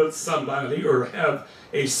sleep with somebody or have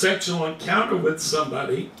a sexual encounter with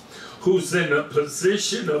somebody who's in a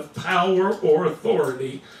position of power or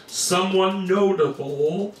authority, someone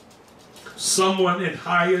notable, someone in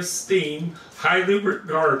high esteem, highly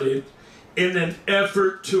regarded, in an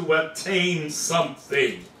effort to attain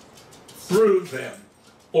something through them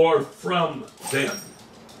or from them.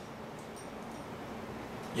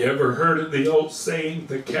 You ever heard of the old saying,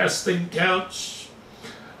 the casting couch?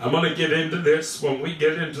 I'm going to get into this when we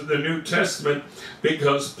get into the New Testament,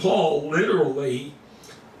 because Paul literally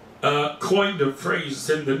coined a phrase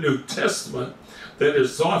in the New Testament that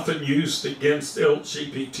is often used against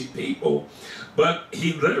LGBT people, but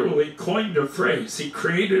he literally coined a phrase. He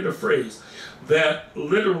created a phrase that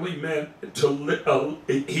literally meant to,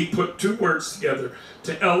 he put 2 words together,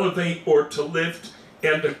 to elevate or to lift,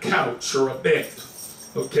 and a couch or a bed.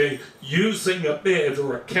 Okay, using a bed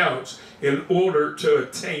or a couch in order to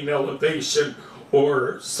attain elevation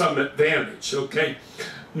or some advantage. Okay,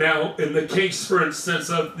 now in the case, for instance,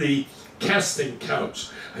 of the casting couch,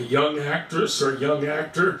 a young actress or young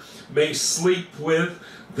actor may sleep with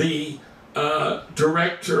the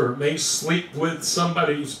director, may sleep with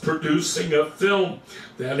somebody who's producing a film.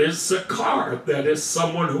 That is a car. That is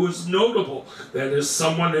someone who is notable. That is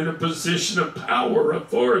someone in a position of power,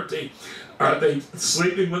 authority. Are they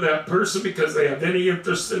sleeping with that person because they have any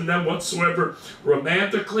interest in them whatsoever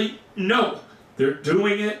romantically? No. They're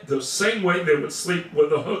doing it the same way they would sleep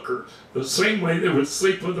with a hooker, the same way they would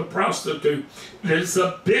sleep with a prostitute. It is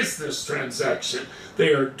a business transaction.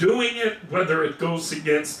 They are doing it whether it goes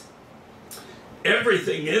against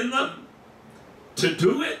everything in them to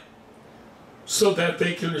do it so that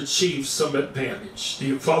they can achieve some advantage. Do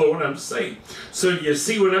you follow what I'm saying? So you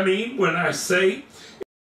see what I mean when I say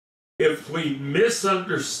if we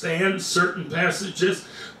misunderstand certain passages,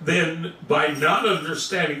 then by not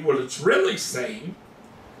understanding what it's really saying,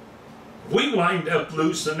 we wind up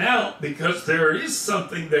losing out because there is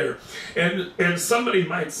something there. And somebody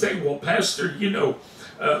might say, well, Pastor, you know,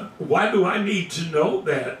 why do I need to know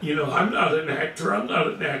that? You know, I'm not an actor, I'm not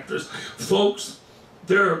an actress. Folks,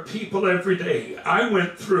 there are people every day. I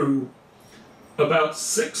went through about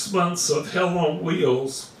 6 months of hell on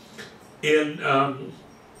wheels in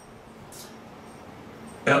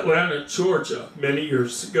Atlanta, Georgia, many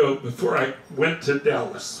years ago before I went to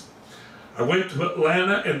Dallas. I went to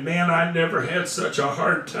Atlanta, and man, I never had such a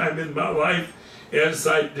hard time in my life as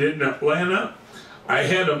I did in Atlanta. I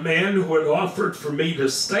had a man who had offered for me to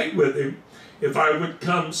stay with him if I would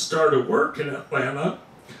come start a work in Atlanta.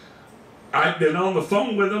 I'd been on the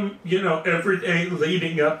phone with him, you know, every day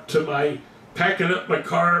leading up to my packing up my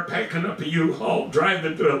car, packing up a U-Haul,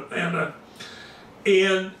 driving to Atlanta.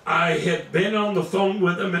 And I had been on the phone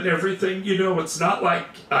with him and everything. You know, it's not like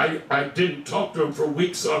I didn't talk to him for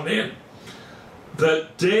weeks on end. The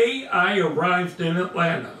day I arrived in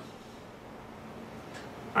Atlanta,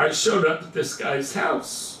 I showed up at this guy's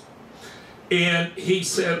house. And he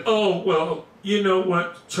said, oh, well, you know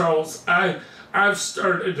what, Charles, I've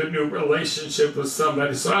started a new relationship with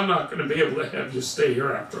somebody, so I'm not going to be able to have you stay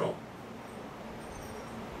here after all.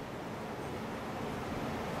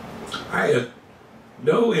 I had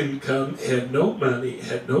no income, had no money,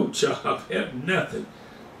 had no job, had nothing.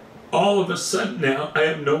 All of a sudden now, I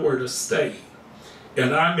have nowhere to stay.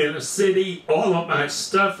 And I'm in a city, all of my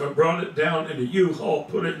stuff, I brought it down in a U-Haul,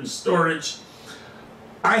 put it in storage.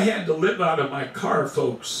 I had to live out of my car,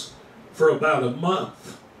 folks, for about a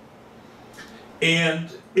month. And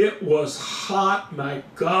it was hot. My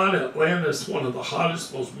God, Atlanta is one of the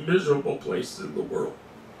hottest, most miserable places in the world.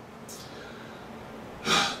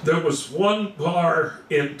 There was one bar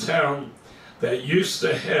in town that used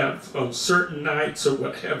to have on certain nights or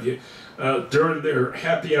what have you, during their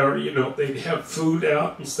happy hour, you know, they'd have food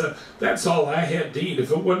out and stuff. That's all I had to eat.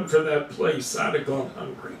 If it wasn't for that place, I'd have gone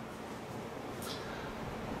hungry.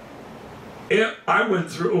 I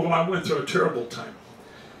went through a terrible time.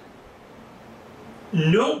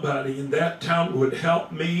 Nobody in that town would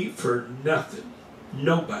help me for nothing.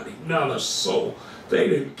 Nobody, not a soul. They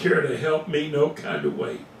didn't care to help me no kind of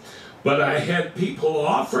way. But I had people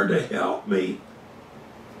offer to help me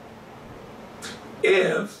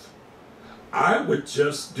if I would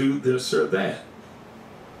just do this or that.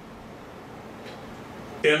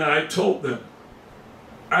 And I told them,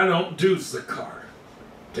 I don't do the car,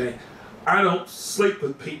 okay? I don't sleep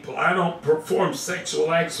with people. I don't perform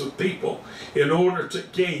sexual acts with people in order to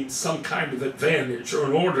gain some kind of advantage or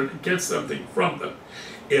in order to get something from them.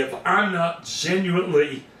 If I'm not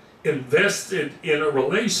genuinely invested in a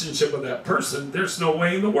relationship with that person, there's no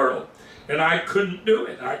way in the world. And I couldn't do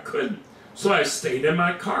it. I couldn't. So I stayed in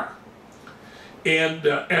my car. And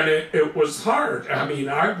it was hard. I mean,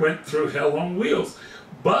 I went through hell on wheels.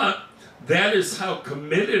 But that is how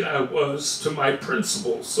committed I was to my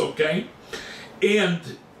principles, okay? And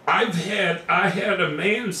I had a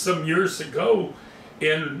man some years ago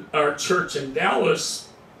in our church in Dallas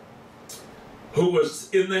who was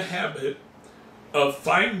in the habit of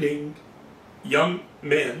finding young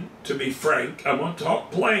men, to be frank, I'm going to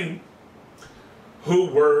talk plain,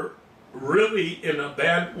 who were really in a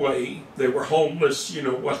bad way. They were homeless, you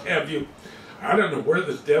know, what have you. I don't know where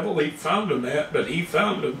the devil he found them at, but he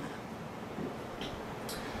found them.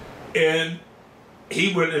 And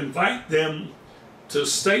he would invite them to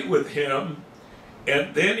stay with him,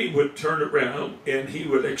 and then he would turn around and he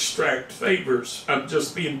would extract favors. I'm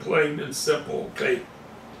just being plain and simple, okay?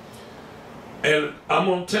 And I'm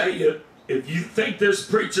going to tell you, if you think this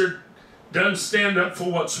preacher doesn't stand up for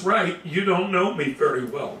what's right, you don't know me very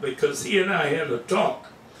well, because he and I had a talk.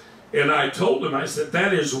 And I told him, I said,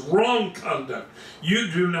 that is wrong conduct. You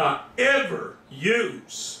do not ever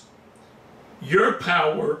use your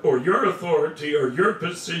power or your authority or your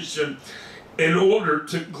position in order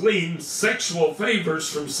to glean sexual favors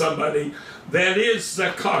from somebody. That is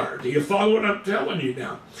zakar. Do you follow what I'm telling you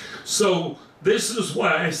now? So this is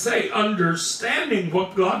why I say understanding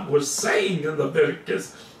what God was saying in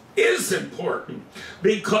Leviticus is important,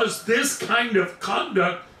 because this kind of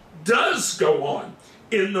conduct does go on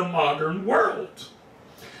in the modern world.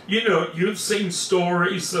 You know, you've seen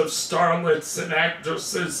stories of starlets and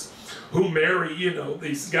actresses who marry, you know,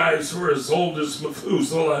 these guys who are as old as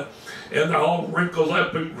Methuselah, and they're all wrinkled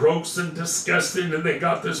up and gross and disgusting, and they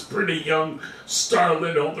got this pretty young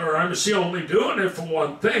starlet on their arm. She's only doing it for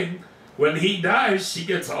one thing. When he dies, she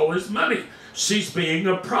gets all his money. She's being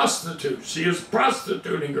a prostitute. She is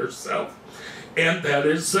prostituting herself. And that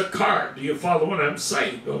is zakar. Do you follow what I'm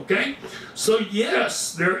saying? Okay? So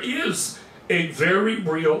yes, there is a very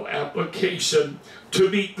real application to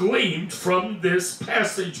be gleaned from this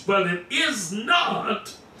passage, but it is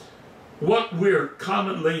not what we're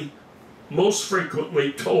commonly, most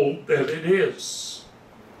frequently told that it is.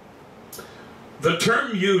 The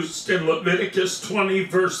term used in Leviticus 20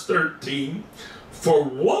 verse 13 for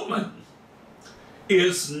woman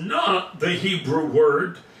is not the Hebrew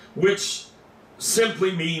word, which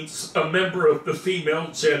simply means a member of the female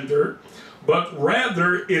gender, but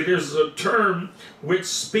rather it is a term which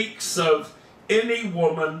speaks of any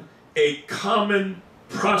woman, a common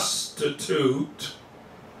prostitute,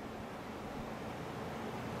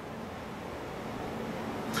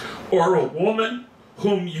 or a woman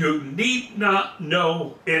whom you need not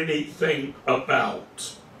know anything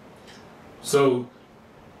about. So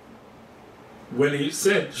when he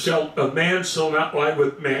said, a man shall not lie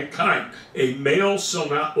with mankind, a male shall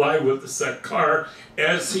not lie with the zakar,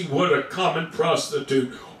 as he would a common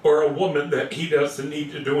prostitute or a woman that he doesn't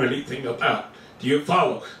need to do anything about. Do you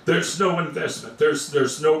follow? There's no investment.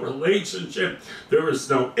 There's no relationship. There is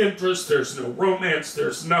no interest. There's no romance.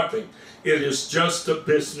 There's nothing. It is just a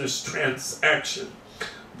business transaction.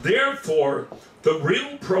 Therefore, the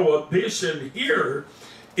real prohibition here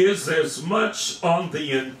is as much on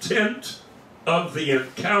the intent of the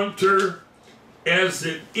encounter as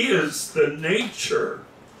it is the nature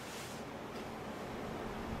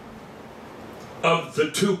of the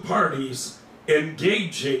two parties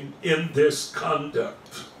engaging in this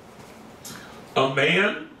conduct. A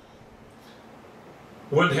man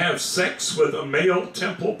would have sex with a male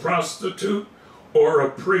temple prostitute or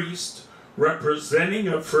a priest representing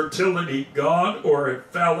a fertility god or a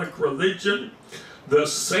phallic religion the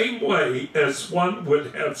same way as one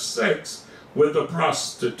would have sex with a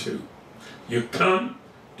prostitute. You come,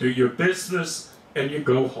 do your business, and you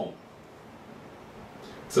go home.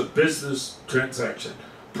 It's a business transaction.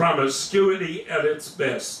 Promiscuity at its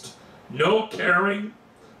best. No caring,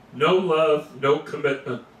 no love, no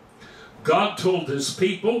commitment. God told his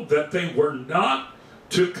people that they were not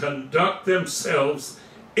to conduct themselves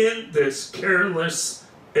in this careless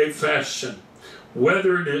a fashion,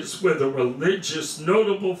 whether it is with a religious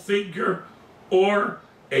notable figure or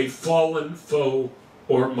a fallen foe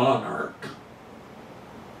or monarch.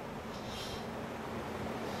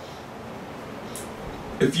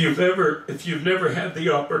 If you've never had the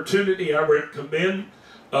opportunity, I recommend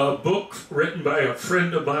a book written by a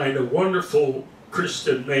friend of mine, a wonderful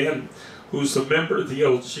Christian man who's a member of the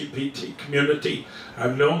LGBT community.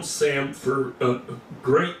 I've known Sam for a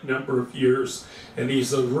great number of years, and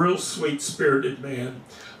he's a real sweet-spirited man.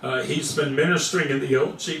 He's been ministering in the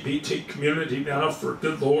LGBT community now for,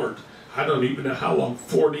 good Lord, I don't even know how long,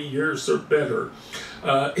 40 years or better.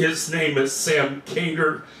 His name is Sam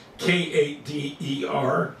Kader,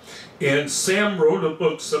 K-A-D-E-R. And Sam wrote a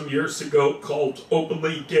book some years ago called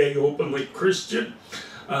Openly Gay, Openly Christian.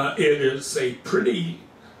 It is a pretty,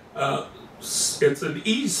 it's an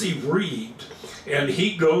easy read. And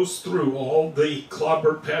he goes through all the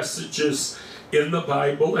Clobber passages in the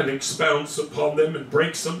Bible and expounds upon them and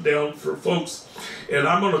breaks them down for folks. And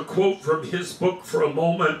I'm going to quote from his book for a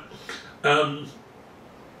moment.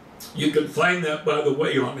 You can find that, by the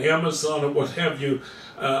way, on Amazon or what have you.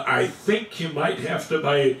 I think you might have to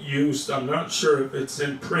buy it used. I'm not sure if it's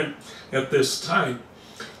in print at this time.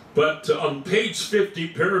 But on page 50,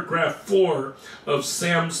 paragraph 4 of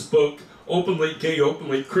Sam's book, Openly Gay,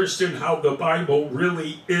 Openly Christian, How the Bible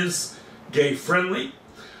Really Is Gay-Friendly,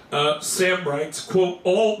 Sam writes, quote,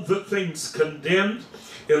 all the things condemned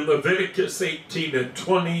in Leviticus 18 and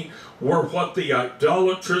 20 were what the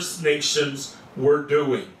idolatrous nations were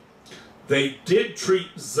doing. they did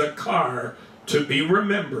treat Zakar, to be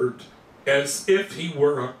remembered, as if he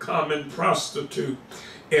were a common prostitute,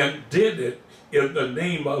 and did it in the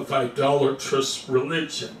name of idolatrous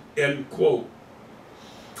religion, end quote.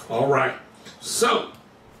 All right, so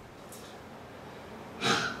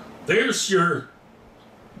there's your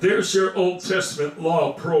Old Testament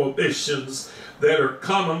law prohibitions that are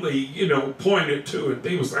commonly, pointed to, and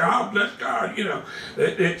people say, oh, bless God,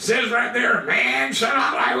 it says right there, a man shall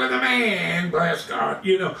not lie with a man, bless God,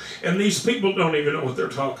 and these people don't even know what they're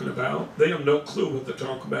talking about. They have no clue what they're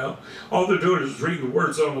talking about. All they're doing is reading the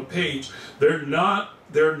words on the page. They're not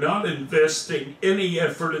investing any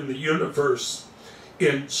effort in the universe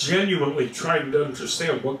in genuinely trying to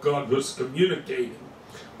understand what God was communicating,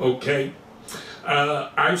 okay?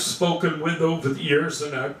 I've spoken with over the years,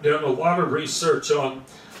 and I've done a lot of research on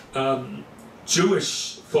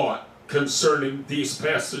Jewish thought concerning these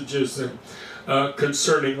passages and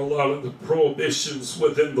concerning a lot of the prohibitions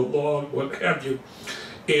within the law and what have you.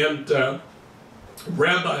 And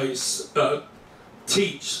rabbis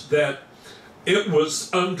teach that it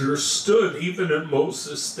was understood, even in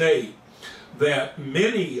Moses' day, that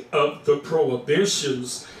many of the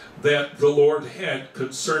prohibitions that the Lord had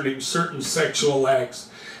concerning certain sexual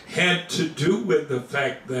acts had to do with the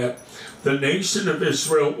fact that the nation of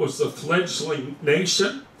Israel was a fledgling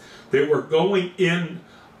nation. They were going in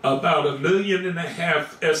about 1.5 million,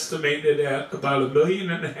 estimated at about 1.5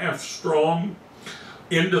 million strong,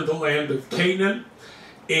 into the land of Canaan,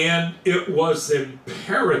 and it was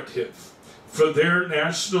imperative for their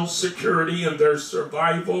national security and their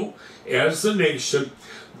survival as a nation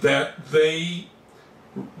that they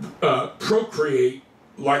procreate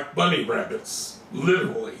like bunny rabbits,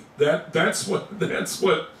 literally. That's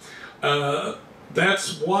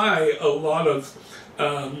why a lot of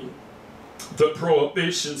the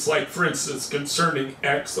prohibitions, like for instance concerning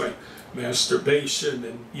acts like masturbation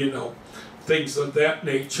and things of that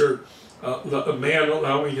nature, a man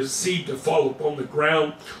allowing his seed to fall upon the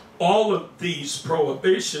ground, all of these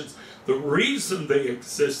prohibitions, the reason they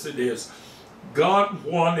existed is God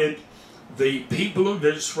wanted the people of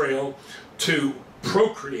Israel to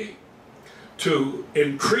procreate, to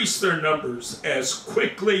increase their numbers as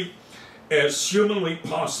quickly as humanly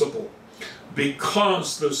possible,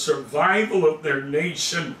 because the survival of their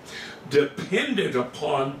nation depended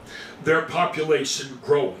upon their population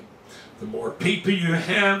growing. The more people you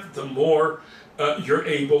have, the more you're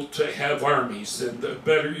able to have armies, and the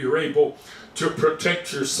better you're able to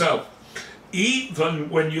protect yourself. Even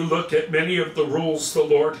when you look at many of the rules the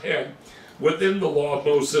Lord had within the law of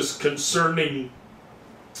Moses concerning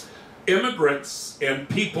immigrants and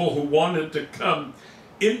people who wanted to come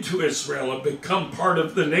into Israel and become part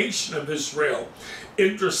of the nation of Israel.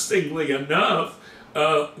 Interestingly enough,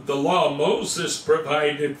 the law of Moses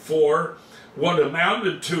provided for what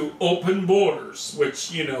amounted to open borders,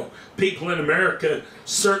 which, people in America,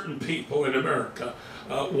 certain people in America,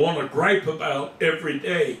 want to gripe about every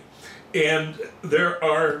day. And there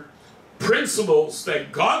are principles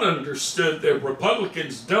that God understood that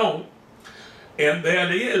Republicans don't, and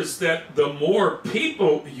that is that the more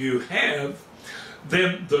people you have,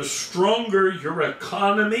 then the stronger your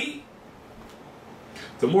economy.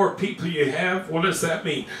 The more people you have, what does that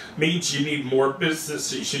mean? It means you need more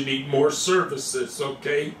businesses, you need more services,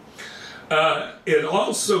 okay? It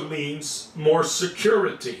also means more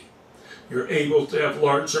security. You're able to have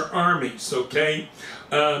larger armies, okay?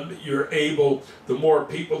 You're able, the more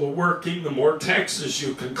people are working, the more taxes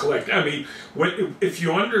you can collect. I mean, if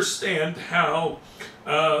you understand how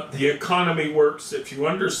the economy works, if you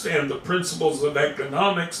understand the principles of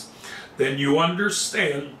economics, then you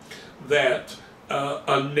understand that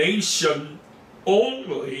a nation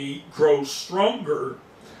only grows stronger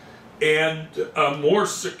and more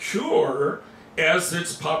secure as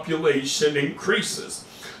its population increases.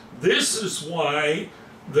 This is why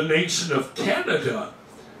the nation of Canada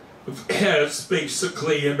has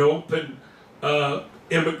basically an open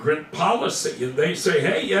immigrant policy. And they say,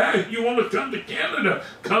 hey, yeah, if you want to come to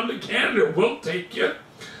Canada, we'll take you.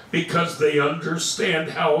 Because they understand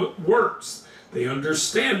how it works. They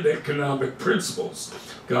understand economic principles.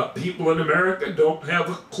 Got people in America don't have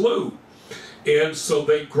a clue. And so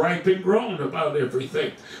they gripe and groan about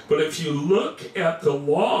everything. But if you look at the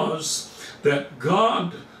laws that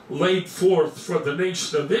God laid forth for the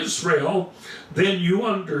nation of Israel, then you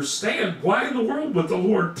understand why in the world would the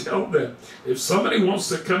Lord tell them, if somebody wants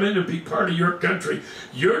to come in and be part of your country,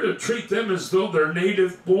 you're to treat them as though they're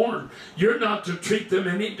native born. You're not to treat them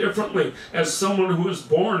any differently as someone who is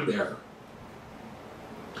born there.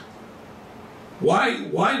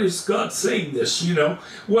 Why is God saying this,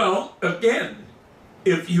 Well, again,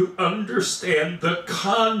 if you understand the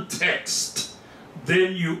context,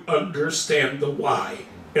 then you understand the why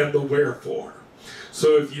and the wherefore.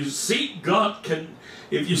 So if you see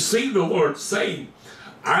if you see the Lord saying,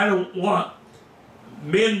 I don't want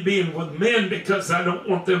men being with men because I don't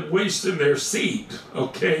want them wasting their seed.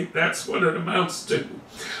 Okay, that's what it amounts to.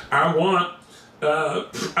 I want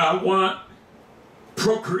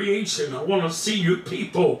procreation. I want to see you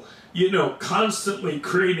people, constantly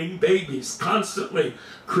creating babies, constantly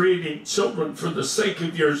creating children for the sake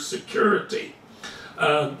of your security.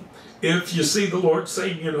 If you see the Lord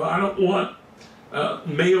saying, I don't want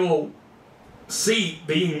male seed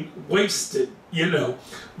being wasted,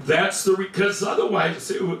 that's because otherwise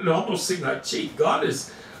it would almost seem like, gee, God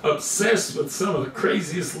is obsessed with some of the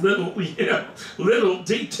craziest little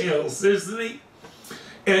details, isn't he?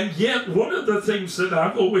 And yet, one of the things that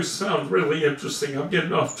I've always found really interesting, I'm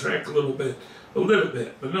getting off track a little bit,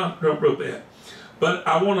 but not real bad. But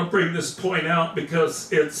I want to bring this point out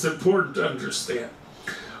because it's important to understand.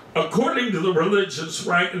 According to the religious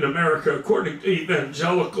right in America, according to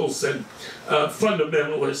evangelicals and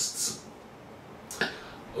fundamentalists,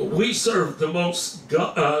 we serve the most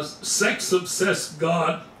sex-obsessed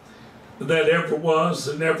God that ever was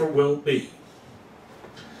and ever will be.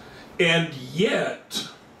 And yet,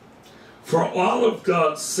 for all of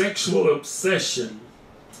God's sexual obsession,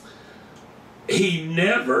 he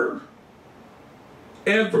never,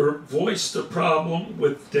 ever voiced a problem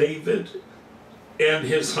with David and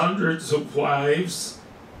his hundreds of wives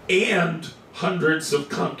and hundreds of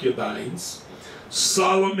concubines,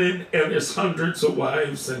 Solomon and his hundreds of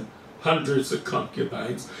wives and hundreds of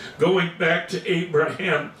concubines. Going back to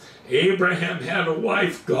Abraham, Abraham had a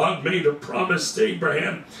wife. God made a promise to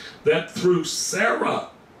Abraham that through Sarah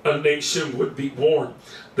a nation would be born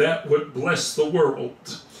that would bless the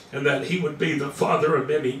world, and that he would be the father of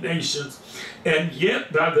many nations. And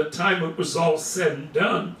yet, by the time it was all said and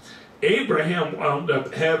done, Abraham wound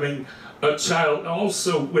up having a child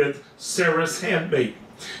also with Sarah's handmaid.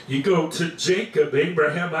 You go to Jacob,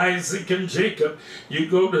 Abraham, Isaac, and Jacob. You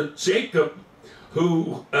go to Jacob,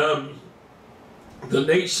 who the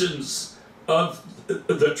nations of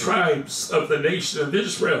the tribes of the nation of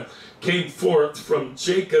Israel came forth from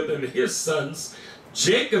Jacob and his sons.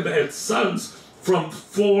 Jacob had sons from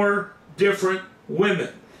 4 different women.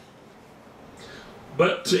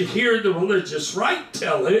 But to hear the religious right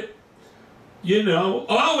tell it,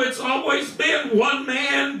 it's always been one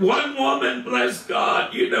man, one woman, bless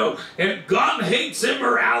God, and God hates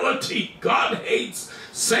immorality. God hates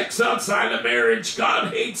sex outside of marriage.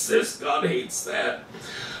 God hates this. God hates that.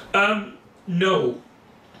 No.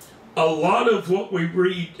 A lot of what we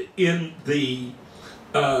read in the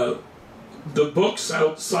books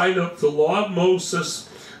outside of the law of Moses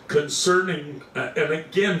concerning, and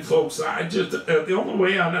again, folks, the only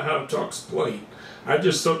way I know how to talk is plain. I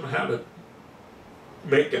just don't know how to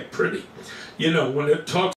make it pretty. When it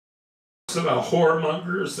talks about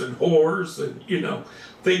whoremongers and whores and,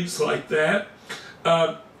 things like that,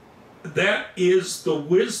 that is the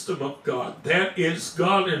wisdom of God. That is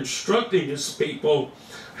God instructing his people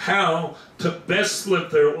how to best live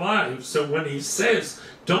their lives. And when he says,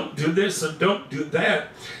 don't do this and don't do that,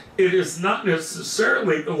 it is not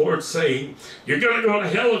necessarily the Lord saying, you're going to go to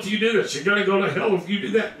hell if you do this, you're going to go to hell if you do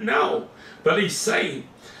that. No. But he's saying,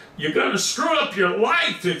 you're going to screw up your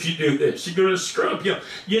life if you do this. You're going to screw up your...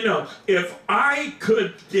 if I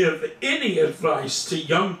could give any advice to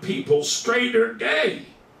young people, straight or gay,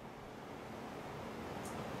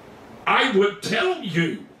 I would tell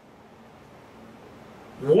you,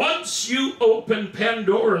 once you open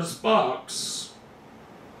Pandora's box,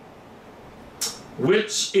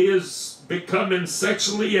 which is becoming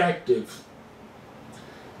sexually active,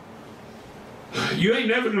 you ain't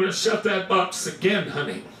never going to shut that box again,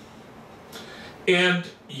 honey. And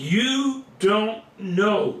you don't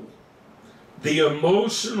know the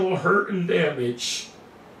emotional hurt and damage,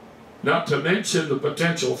 not to mention the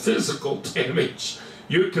potential physical damage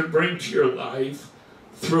you can bring to your life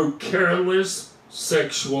through careless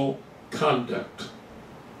sexual conduct.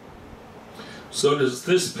 So does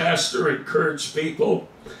this pastor encourage people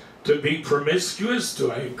to be promiscuous?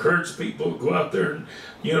 Do I encourage people to go out there and,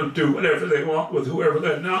 do whatever they want with whoever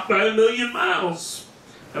they're not by a million miles?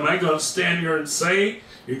 Am I going to stand here and say,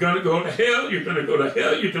 you're going to go to hell, you're going to go to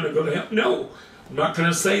hell, you're going to go to hell? No, I'm not going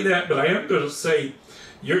to say that, but I am going to say,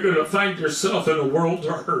 you're going to find yourself in a world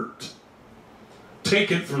of hurt.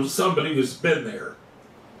 Take it from somebody who's been there.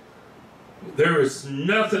 There is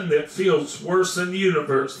nothing that feels worse in the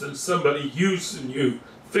universe than somebody using you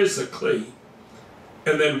physically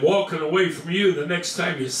and then walking away from you. The next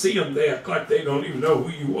time you see them, they act like they don't even know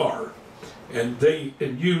who you are. And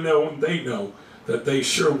you know and they know that they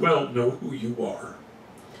sure well know who you are.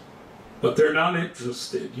 But they're not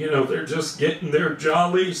interested. You know, they're just getting their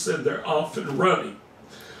jollies and they're off and running.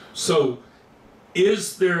 So,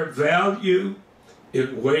 is there value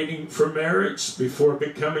in waiting for marriage before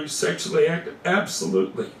becoming sexually active?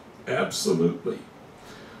 Absolutely. Absolutely.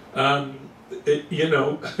 You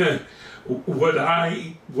know, would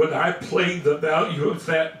I play the value of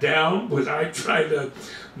that down? Would I try to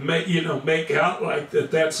make out like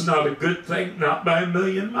that's not a good thing? Not by a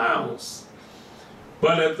million miles.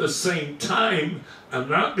 But at the same time, I'm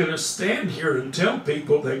not going to stand here and tell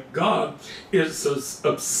people that God is as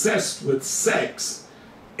obsessed with sex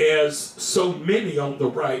as so many on the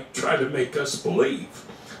right try to make us believe.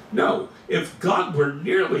 No, if God were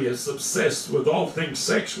nearly as obsessed with all things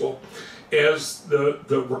sexual as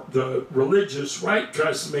the religious right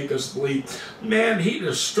tries to make us believe, man, he'd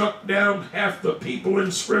have struck down half the people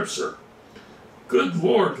in Scripture. Good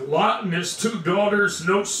Lord, Lot and his 2 daughters,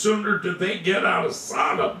 no sooner did they get out of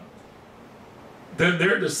Sodom than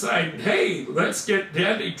they're deciding, hey, let's get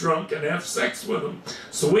daddy drunk and have sex with him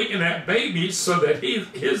so we can have babies so that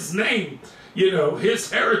his name,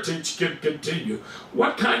 his heritage can continue.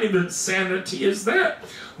 What kind of insanity is that?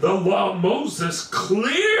 The law of Moses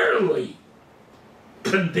clearly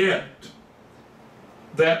condemned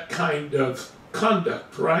that kind of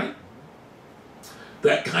conduct, right?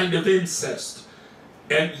 That kind of incest.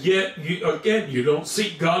 And yet, you don't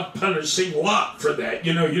see God punishing Lot for that.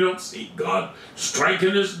 You don't see God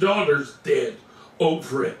striking his daughters dead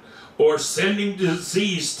over it or sending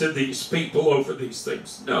disease to these people over these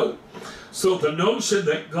things. No. So the notion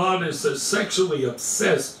that God is as sexually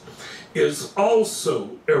obsessed is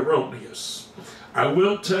also erroneous. I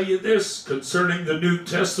will tell you this concerning the New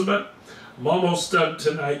Testament. I'm almost done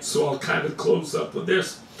tonight, so I'll kind of close up with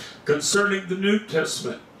this. Concerning the New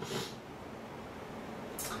Testament,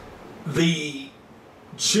 the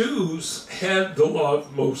Jews had the law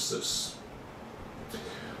of Moses.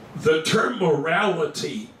 The term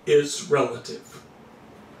morality is relative.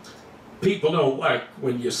 People don't like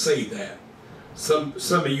when you say that. Some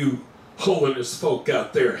of you holiness folk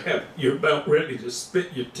out there, you're about ready to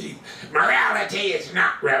spit your teeth. Morality is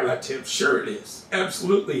not relative. Sure it is.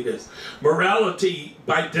 Absolutely it is. Morality,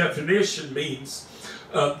 by definition, means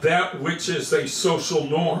that which is a social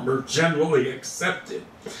norm or generally accepted.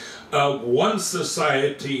 One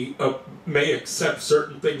society may accept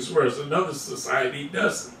certain things, whereas another society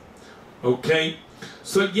doesn't. Okay?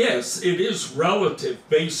 So yes, it is relative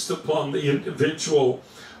based upon the individual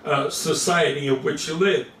society in which you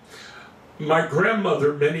live. My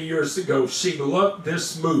grandmother, many years ago, she loved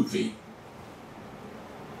this movie.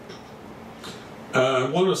 I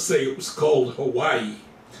want to say it was called Hawaii.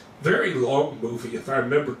 Very long movie, if I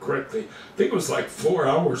remember correctly. I think it was like 4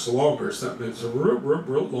 hours long or something. It was a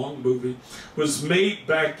real long movie. It was made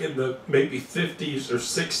back in the maybe 50s or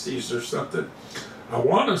 60s or something. I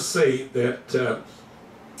want to say that,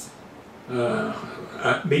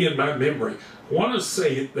 me and my memory, I want to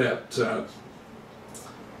say that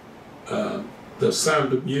The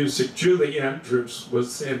Sound of Music, Julie Andrews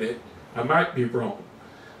was in it. I might be wrong.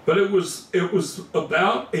 But it was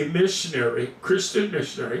about a missionary, Christian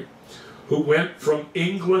missionary, who went from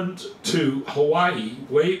England to Hawaii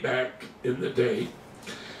way back in the day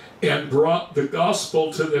and brought the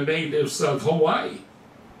gospel to the natives of Hawaii.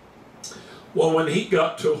 Well, when he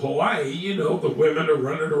got to Hawaii, the women are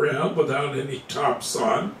running around without any tops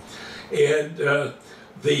on, and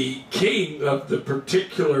the king of the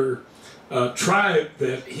particular tribe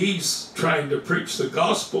that he's trying to preach the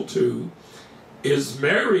gospel to is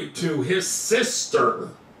married to his sister,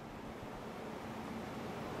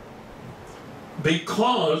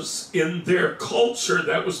 because in their culture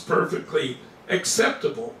that was perfectly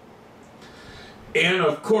acceptable. And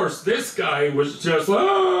of course this guy was just,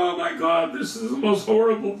 oh my God, this is the most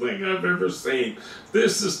horrible thing I've ever seen.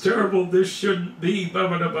 This is terrible, this shouldn't be, blah,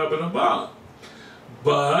 blah, blah, blah, blah.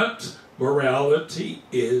 But morality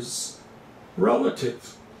is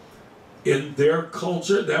relative. In their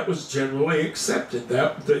culture, that was generally accepted.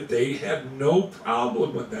 That they had no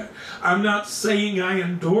problem with that. I'm not saying I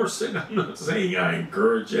endorse it. I'm not saying I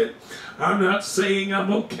encourage it. I'm not saying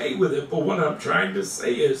I'm okay with it. But what I'm trying to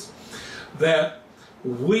say is that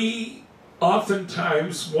we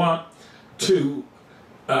oftentimes want to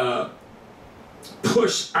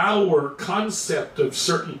push our concept of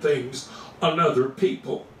certain things on other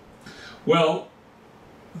people. Well,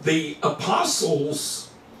 the apostles,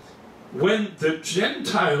 when the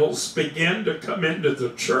Gentiles began to come into the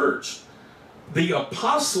church, the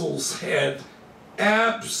apostles had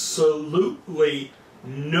absolutely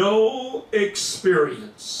no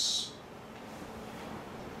experience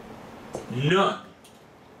None.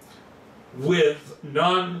 With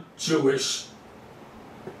non-Jewish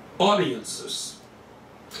audiences.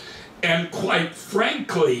 And quite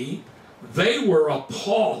frankly, they were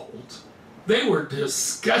appalled. They were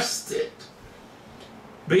disgusted.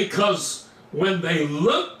 Because when they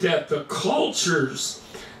looked at the cultures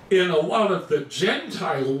in a lot of the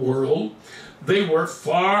Gentile world, they were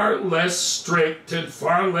far less strict and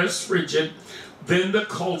far less rigid than the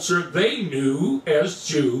culture they knew as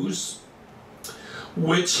Jews,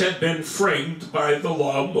 which had been framed by the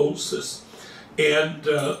law of Moses and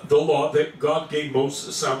the law that God gave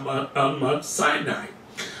Moses on Mount Sinai.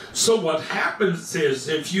 So what happens is,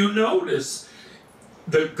 if you notice,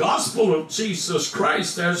 the gospel of Jesus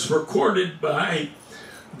Christ as recorded by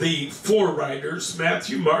the four writers,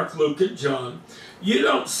 Matthew, Mark, Luke, and John, you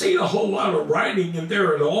don't see a whole lot of writing in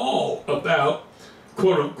there at all about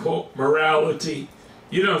quote-unquote morality.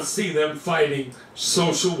 You don't see them fighting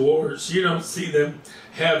social wars. You don't see them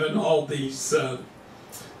having all these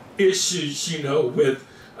issues, you know, with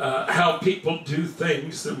how people do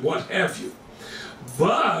things and what have you.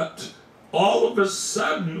 But all of a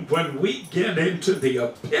sudden, when we get into the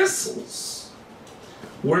epistles,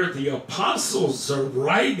 where the apostles are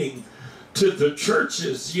writing to the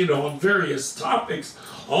churches, you know, on various topics,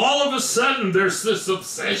 all of a sudden there's this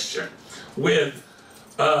obsession with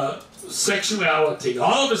sexuality.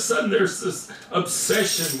 All of a sudden there's this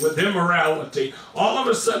obsession with immorality. All of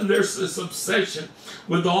a sudden there's this obsession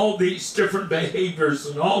with all these different behaviors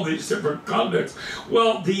and all these different conducts.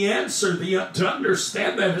 Well, the answer to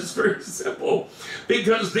understand that is very simple,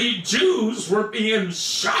 because the Jews were being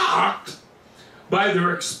shocked by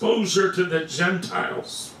their exposure to the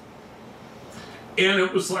Gentiles. And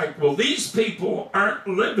it was like, well, these people aren't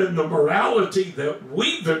living the morality that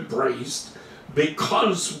we've embraced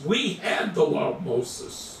because we had the law of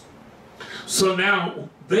Moses. So now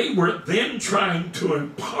they were then trying to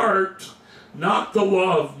impart not the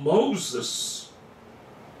law of Moses,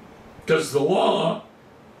 because the law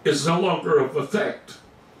is no longer of effect.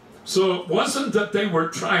 So it wasn't that they were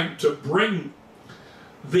trying to bring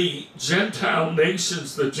the Gentile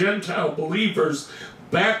nations, the Gentile believers,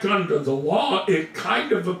 back under the law. It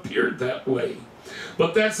kind of appeared that way.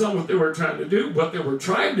 But that's not what they were trying to do. What they were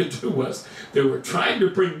trying to do was they were trying to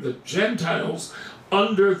bring the Gentiles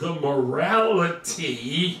under the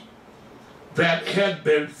morality that had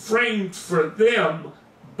been framed for them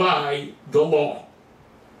by the law.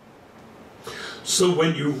 So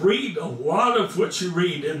when you read a lot of what you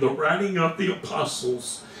read in the writing of the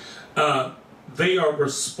apostles, they are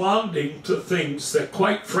responding to things that,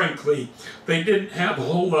 quite frankly, they didn't have a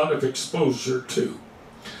whole lot of exposure to.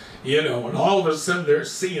 You know, and all of a sudden they're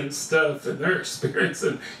seeing stuff and they're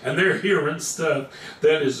experiencing and they're hearing stuff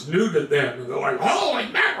that is new to them. And they're like, holy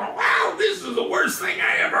mackerel, wow, this is the worst thing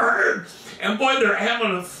I ever heard. And boy, they're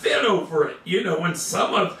having a fit over it. You know, in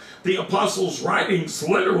some of the apostles' writings,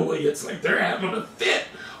 literally, it's like they're having a fit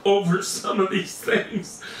over some of these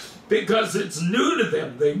things because it's new to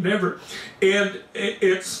them. They've never, and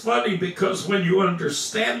it's funny because when you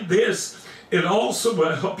understand this, it also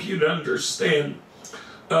will help you to understand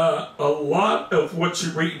a lot of what you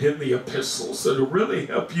read in the epistles. It'll really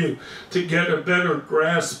help you to get a better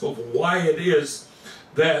grasp of why it is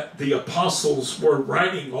that the apostles were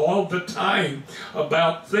writing all the time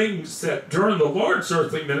about things that during the Lord's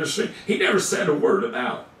earthly ministry, he never said a word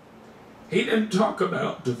about. He didn't talk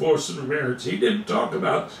about divorce and remarriage. He didn't talk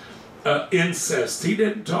about incest. He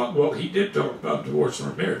didn't talk, well, he did talk about divorce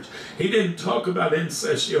and remarriage. He didn't talk about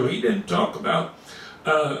incest. You know, he didn't talk about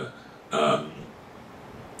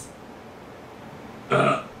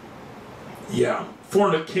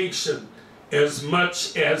fornication as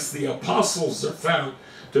much as the apostles are found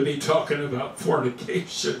to be talking about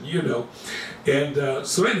fornication, you know. And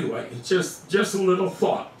so anyway, just a little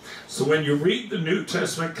thought. So when you read the New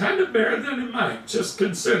Testament, kind of bear that in mind. Just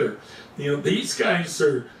consider, you know, these guys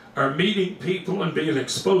are meeting people and being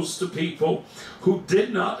exposed to people who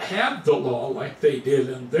did not have the law like they did,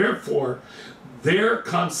 and therefore their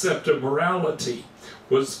concept of morality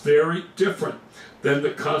was very different than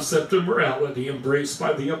the concept of morality embraced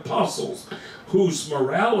by the apostles, whose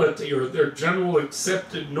morality or their general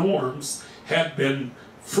accepted norms had been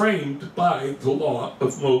framed by the law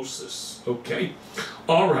of Moses. Okay?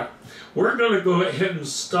 All right. We're going to go ahead and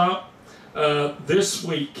stop this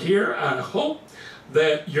week here. I hope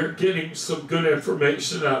that you're getting some good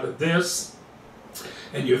information out of this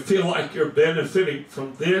and you feel like you're benefiting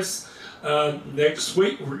from this. Next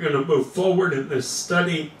week, we're going to move forward in this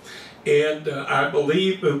study. And I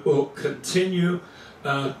believe it will continue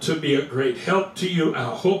to be a great help to you. I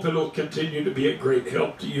hope it'll continue to be a great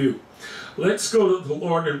help to you. Let's go to the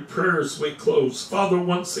Lord in prayer as we close. Father,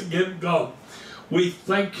 once again, God, we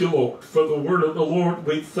thank you, Lord, for the word of the Lord.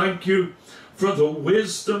 We thank you for the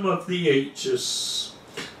wisdom of the ages.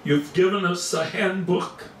 You've given us a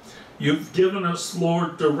handbook. You've given us,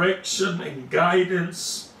 Lord, direction and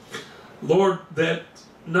guidance. Lord, that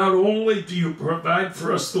not only do you provide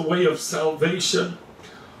for us the way of salvation,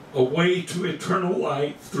 a way to eternal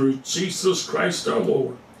life through Jesus Christ our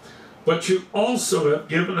Lord, but you also have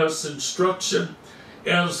given us instruction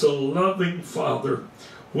as a loving father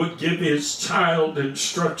would give his child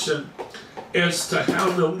instruction as to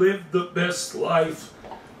how to live the best life,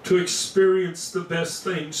 to experience the best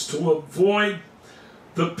things, to avoid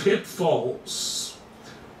the pitfalls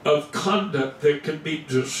of conduct that can be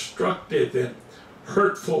destructive and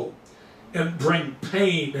hurtful and bring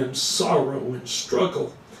pain and sorrow and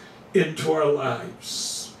struggle into our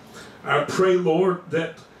lives. I pray, Lord,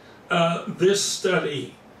 that this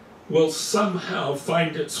study will somehow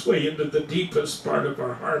find its way into the deepest part of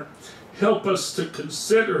our heart. Help us to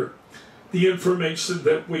consider the information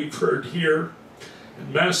that we've heard here.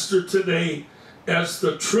 And Master, today, as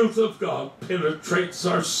the truth of God penetrates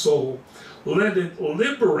our soul, let it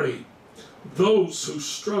liberate those who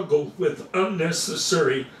struggle with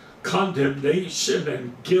unnecessary condemnation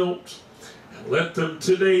and guilt. And let them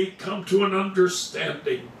today come to an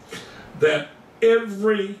understanding that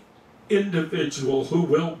every individual who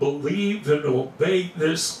will believe and obey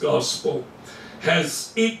this gospel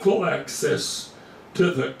has equal access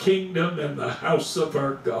to the kingdom and the house of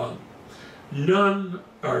our God. None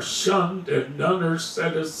are shunned and none are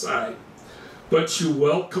set aside, but you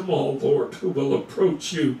welcome all, Lord, who will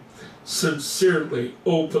approach you sincerely,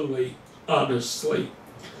 openly, honestly.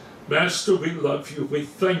 Master, we love you. We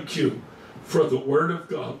thank you for the word of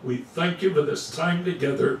God. We thank you for this time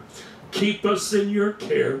together. Keep us in your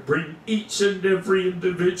care. Bring each and every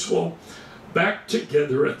individual back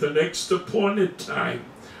together at the next appointed time.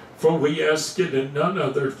 For we ask it in none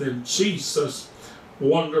other than Jesus'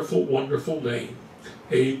 wonderful, wonderful name.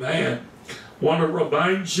 Amen. Want to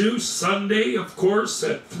remind you, Sunday, of course,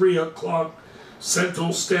 at 3 o'clock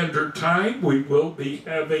Central Standard Time, we will be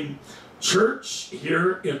having church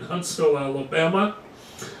here in Huntsville, Alabama.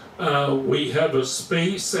 We have a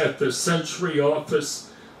space at the Century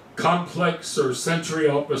Office Complex or Century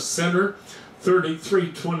Office Center,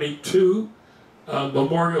 3322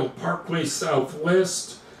 Memiorial Parkway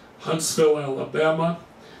Southwest, Huntsville, Alabama,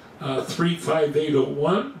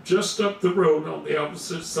 35801, just up the road on the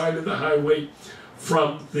opposite side of the highway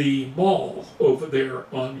from the mall over there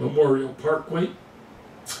on Memorial Parkway.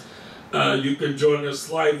 You can join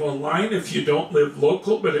us live online if you don't live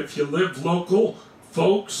local, but if you live local,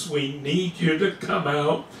 folks, we need you to come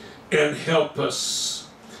out and help us.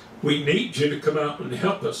 We need you to come out and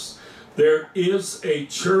help us. There is a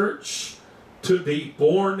church to be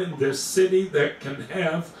born in this city that can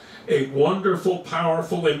have a wonderful,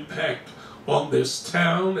 powerful impact on this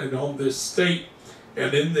town and on this state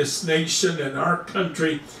and in this nation, and our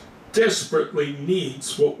country desperately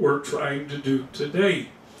needs what we're trying to do today.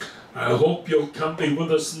 I hope you'll come be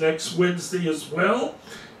with us next Wednesday as well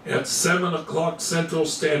at 7 o'clock Central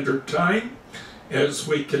Standard Time as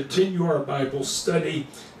we continue our Bible study,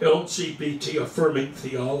 LGBT Affirming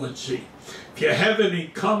Theology. If you have any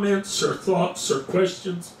comments or thoughts or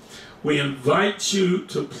questions, we invite you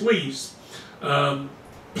to please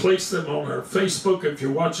place them on our Facebook if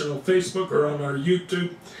you're watching on Facebook, or on our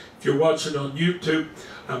YouTube if you're watching on YouTube.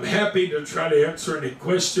 I'm happy to try to answer any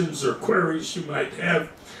questions or queries you might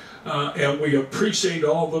have, and we appreciate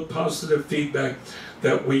all the positive feedback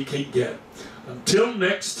that we can get. Until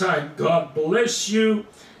next time, God bless you.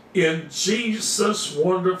 In Jesus'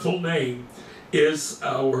 wonderful name is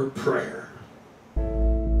our prayer.